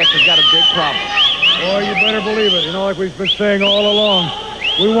 J-Tex has got a big problem. Boy, you better believe it. Like we've been saying all along,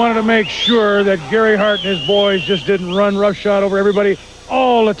 we wanted to make sure that Gary Hart and his boys just didn't run roughshod over everybody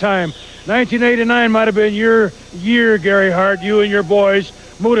all the time. 1989 might have been your year, Gary Hart, you and your boys,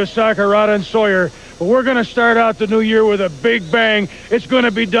 Muta, Sakurada, and Sawyer. But we're going to start out the new year with a big bang. It's going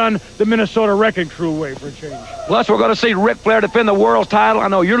to be done the Minnesota Wrecking Crew way for a change. Plus, we're going to see Ric Flair defend the world's title. I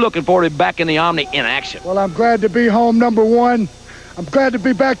know you're looking forward to back in the Omni in action. Well, I'm glad to be home, number one. I'm glad to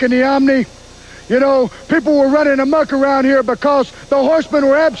be back in the Omni. People were running amok around here because the Horsemen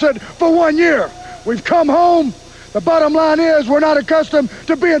were absent for 1 year. We've come home. The bottom line is we're not accustomed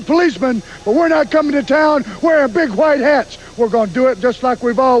to being policemen, but we're not coming to town wearing big white hats. We're going to do it just like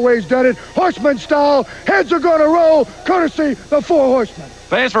we've always done it, Horseman style. Heads are going to roll, courtesy the 4 Horsemen.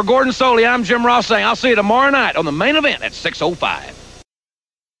 Fans, for Gordon Soley, I'm Jim Ross saying I'll see you tomorrow night on the main event at 6:05.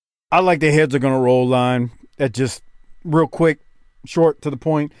 I like the heads are going to roll line. That just real quick. short, to the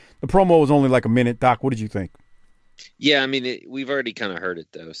point. The promo was only like a minute. Doc, what did you think? Yeah, I mean, we've already kind of heard it,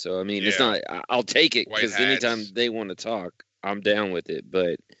 though. So, I mean, it's not – I'll take it because anytime they want to talk, I'm down with it.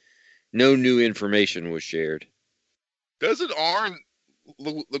 But no new information was shared. Doesn't Arn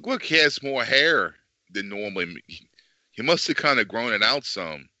look like he has more hair than normally? He must have kind of grown it out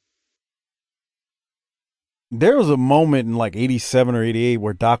some. There was a moment in like 87 or 88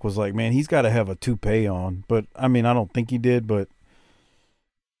 where Doc was like, man, he's got to have a toupee on. But, I mean, I don't think he did. But,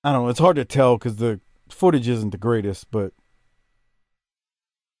 I don't know. It's hard to tell because the footage isn't the greatest. But,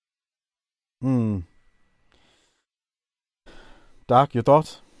 Doc, your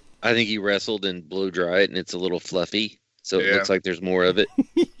thoughts? I think he wrestled and blow dry it, and it's a little fluffy. So it looks like there's more of it.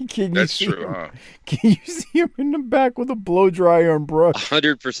 That's true, huh? Can you see him in the back with a blow dryer and brush?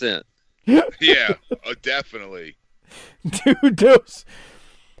 100%. Yeah, definitely. Dude, those.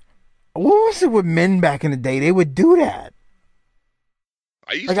 What was it with men back in the day? They would do that.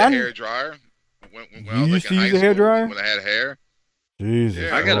 I used a hair dryer. When I was used to in use high a hair school, dryer? when I had hair. Jesus,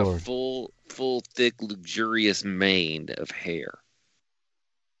 Yeah. I got Lord. a full, thick, luxurious mane of hair.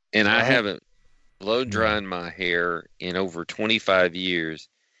 And I haven't blow dried my hair in over 25 years.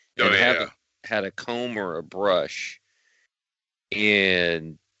 And haven't had a comb or a brush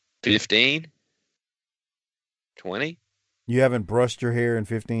in 15, 20. You haven't brushed your hair in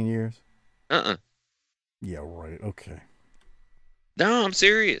 15 years? Uh-uh. Yeah, right. Okay. No, I'm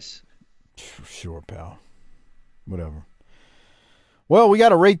serious. Sure, pal. Whatever. Well, we got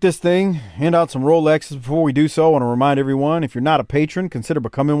to rate this thing, hand out some Rolexes. Before we do so, I want to remind everyone, if you're not a patron, consider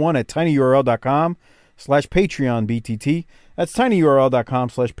becoming one at tinyurl.com/PatreonBTT. That's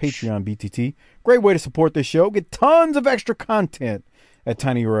tinyurl.com/PatreonBTT. Great way to support this show. Get tons of extra content at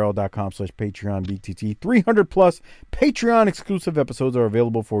tinyurl.com/PatreonBTT. 300 plus Patreon exclusive episodes are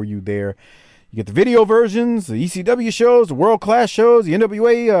available for you there. You get the video versions, the ECW shows, the World Class shows, the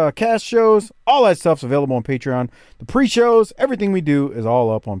NWA cast shows. All that stuff's available on Patreon. The pre-shows, everything we do is all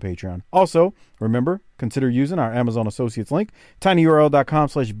up on Patreon. Also, remember, consider using our Amazon Associates link,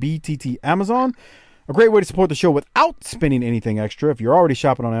 tinyurl.com/BTTAmazon. A great way to support the show without spending anything extra. If you're already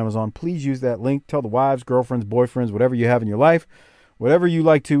shopping on Amazon, please use that link. Tell the wives, girlfriends, boyfriends, whatever you have in your life, whatever you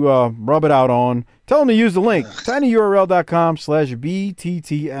like to rub it out on, tell them to use the link,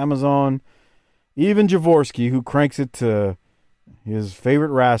 tinyurl.com/BTTAmazon. Even Jaworski, who cranks it to his favorite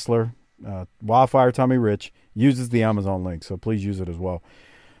wrestler, Wildfire Tommy Rich, uses the Amazon link, so please use it as well.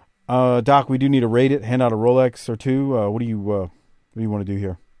 Doc, we do need to rate it, hand out a Rolex or two. What do you want to do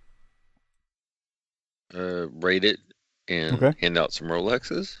here? Rate it and hand out some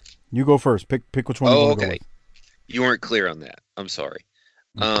Rolexes. You go first. Pick which one. Oh, you okay. You weren't clear on that. I'm sorry.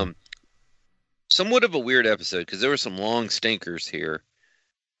 Okay. Somewhat of a weird episode because there were some long stinkers here.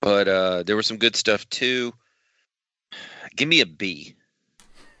 But there was some good stuff, too. Give me a B.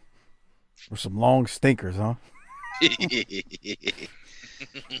 Or some long stinkers, huh?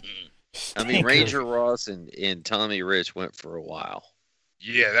 I mean, Ranger Ross and Tommy Rich went for a while.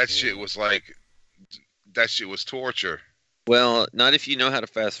 Yeah, that shit was torture. Well, not if you know how to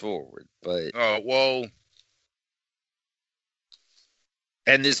fast forward, but... Oh, well...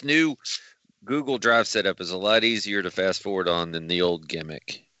 And this new Google Drive setup is a lot easier to fast forward on than the old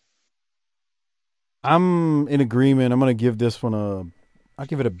gimmick. I'm in agreement. I'm going to give this one I'll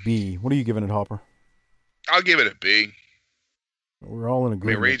give it a B. What are you giving it, Hopper? I'll give it a B. We're all in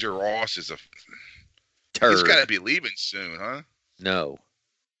agreement. I mean, Ranger Ross is a turd. He's got to be leaving soon, huh? No.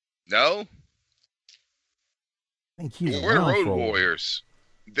 No? I think he's We're the Road Warriors.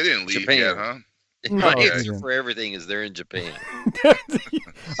 They didn't leave yet, huh? My answer for everything is they're in Japan. I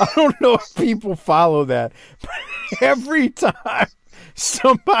don't know if people follow that, but every time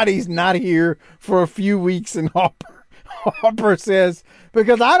somebody's not here for a few weeks and Harper says,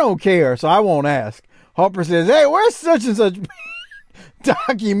 because I don't care, so I won't ask. Harper says, hey, where's such and such?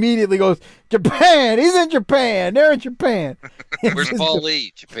 Doc immediately goes, Japan. He's in Japan. They're in Japan. Where's Paul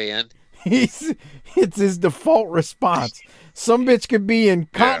Lee? Japan. It's his default response. Some bitch could be in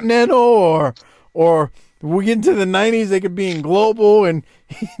Continental or we get into the 90s, they could be in Global, and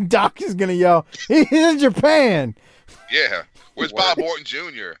Doc is going to yell, he's in Japan. Yeah. Where's Bob Orton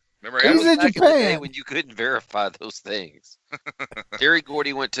Jr.? Remember He's in back Japan. In the day when you couldn't verify those things. Terry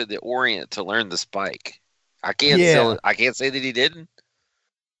Gordy went to the Orient to learn the spike. I can't say that he didn't.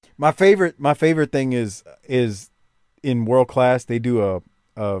 My favorite thing is in World Class, they do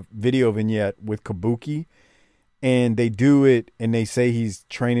a video vignette with Kabuki, and they do it and they say he's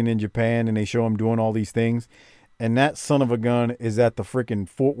training in Japan and they show him doing all these things, and that son of a gun is at the freaking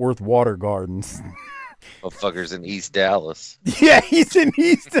Fort Worth Water Gardens. Motherfuckers in East Dallas. Yeah, he's in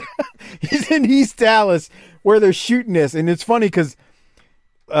East Dallas where they're shooting this, and it's funny because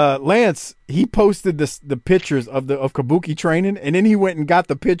Lance, he posted the pictures of Kabuki training, and then he went and got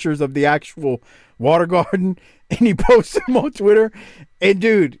the pictures of the actual water garden, and he posted them on Twitter. And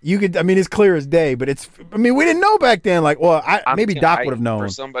dude, it's clear as day, but we didn't know back then. Like, well, maybe Doc would have known.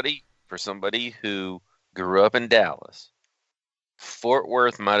 For somebody who grew up in Dallas, Fort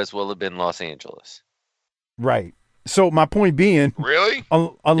Worth might as well have been Los Angeles. Right. So my point being, really,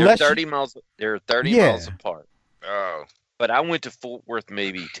 unless they're 30 miles apart. Oh. But I went to Fort Worth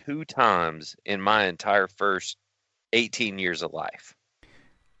maybe 2 times in my entire first 18 years of life.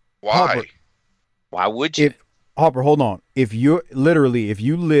 Why? Harper, why would you? Harper, hold on. If you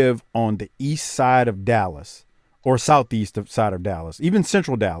live on the east side of Dallas or southeast side of Dallas, even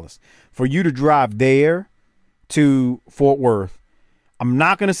central Dallas, for you to drive there to Fort Worth, I'm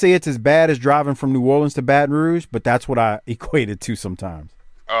not going to say it's as bad as driving from New Orleans to Baton Rouge, but that's what I equate it to sometimes.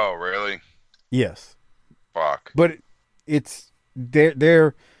 Oh, really? Yes. Fuck. But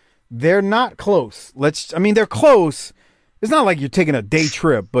they're not close. They're close. It's not like you're taking a day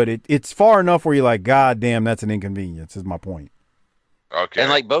trip, but it's far enough where you're like, God damn, that's an inconvenience, is my point. Okay.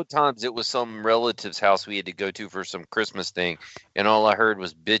 And like both times it was some relative's house we had to go to for some Christmas thing, and all I heard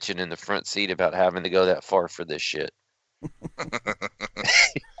was bitching in the front seat about having to go that far for this shit.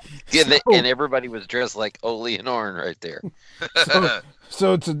 And everybody was dressed like Ole and Arn right there.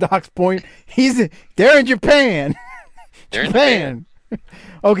 So to Doc's point, they're in Japan. They're in Japan.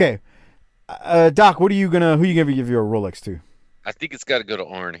 Okay. Doc, who you gonna give your Rolex to? I think it's got to go to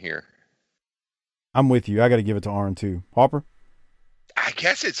Arn here. I'm with you. I got to give it to Arn too. Harper? I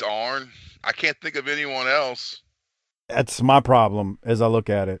guess it's Arn. I can't think of anyone else. That's my problem as I look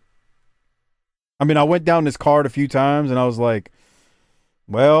at it. I went down this card a few times and I was like,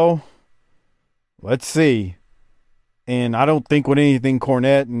 well, let's see. And I don't think what anything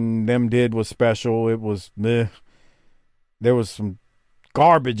Cornette and them did was special. It was meh. There was some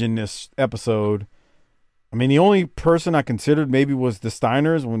garbage in this episode. The only person I considered maybe was the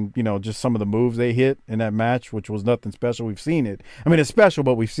Steiners when, just some of the moves they hit in that match, which was nothing special. We've seen it. It's special,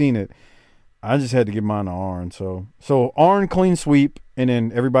 but we've seen it. I just had to give mine to Arn. So Arn clean sweep, and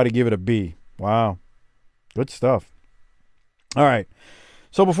then everybody give it a B. Wow. Good stuff. All right.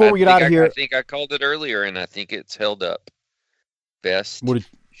 So before we get out of here. I think I called it earlier, and I think it's held up. Best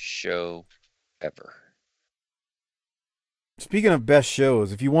show ever. Speaking of best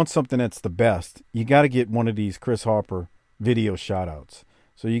shows, if you want something that's the best, you got to get one of these Chris Harper video shout-outs.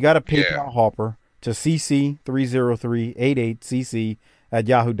 So you got to PayPal Harper to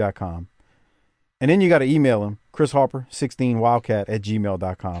cc30388cc@yahoo.com. And then you got to email him,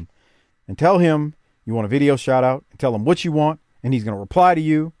 chrisharper16wildcat@gmail.com. And tell him you want a video shout-out, and tell him what you want, and he's going to reply to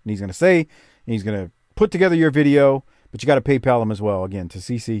you, and he's going to say, and he's going to put together your video, but you got to PayPal him as well, again, to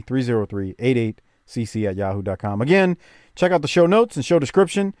cc30388cc@yahoo.com. Again, check out the show notes and show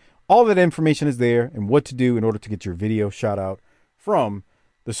description. All that information is there and what to do in order to get your video shout out from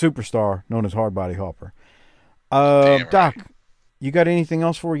the superstar known as Hardbody Harper. Doc, you got anything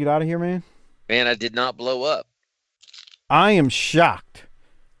else before we get out of here, man? Man, I did not blow up. I am shocked.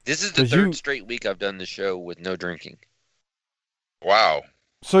 This is the third straight week I've done the show with no drinking. Wow.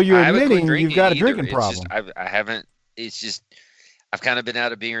 So you're admitting you've got a drinking problem. I haven't. It's just I've kind of been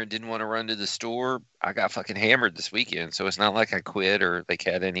out of beer and didn't want to run to the store. I got fucking hammered this weekend, so it's not like I quit or like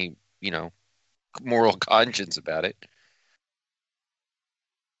had any, moral conscience about it.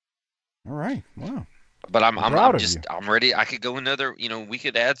 All right. Wow. But I'm ready. I could go another,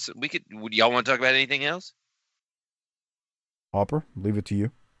 would y'all want to talk about anything else? Harper, leave it to you.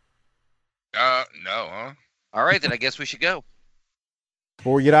 No, huh? All right, then I guess we should go.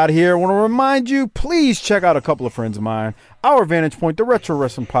 Before we get out of here, I want to remind you, please check out a couple of friends of mine. Our Vantage Point, the Retro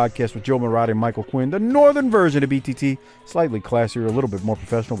Wrestling Podcast with Joe Murati and Michael Quinn, the northern version of BTT, slightly classier, a little bit more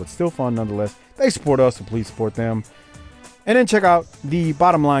professional, but still fun nonetheless. They support us, so please support them. And then check out the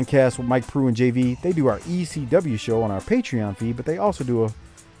Bottom Line Cast with Mike Prue and JV. They do our ECW show on our Patreon feed, but they also do a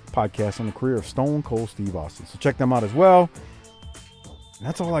podcast on the career of Stone Cold Steve Austin. So check them out as well. And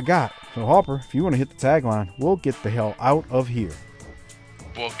that's all I got. So Harper, if you want to hit the tagline, we'll get the hell out of here.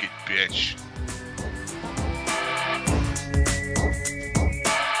 Book it, bitch.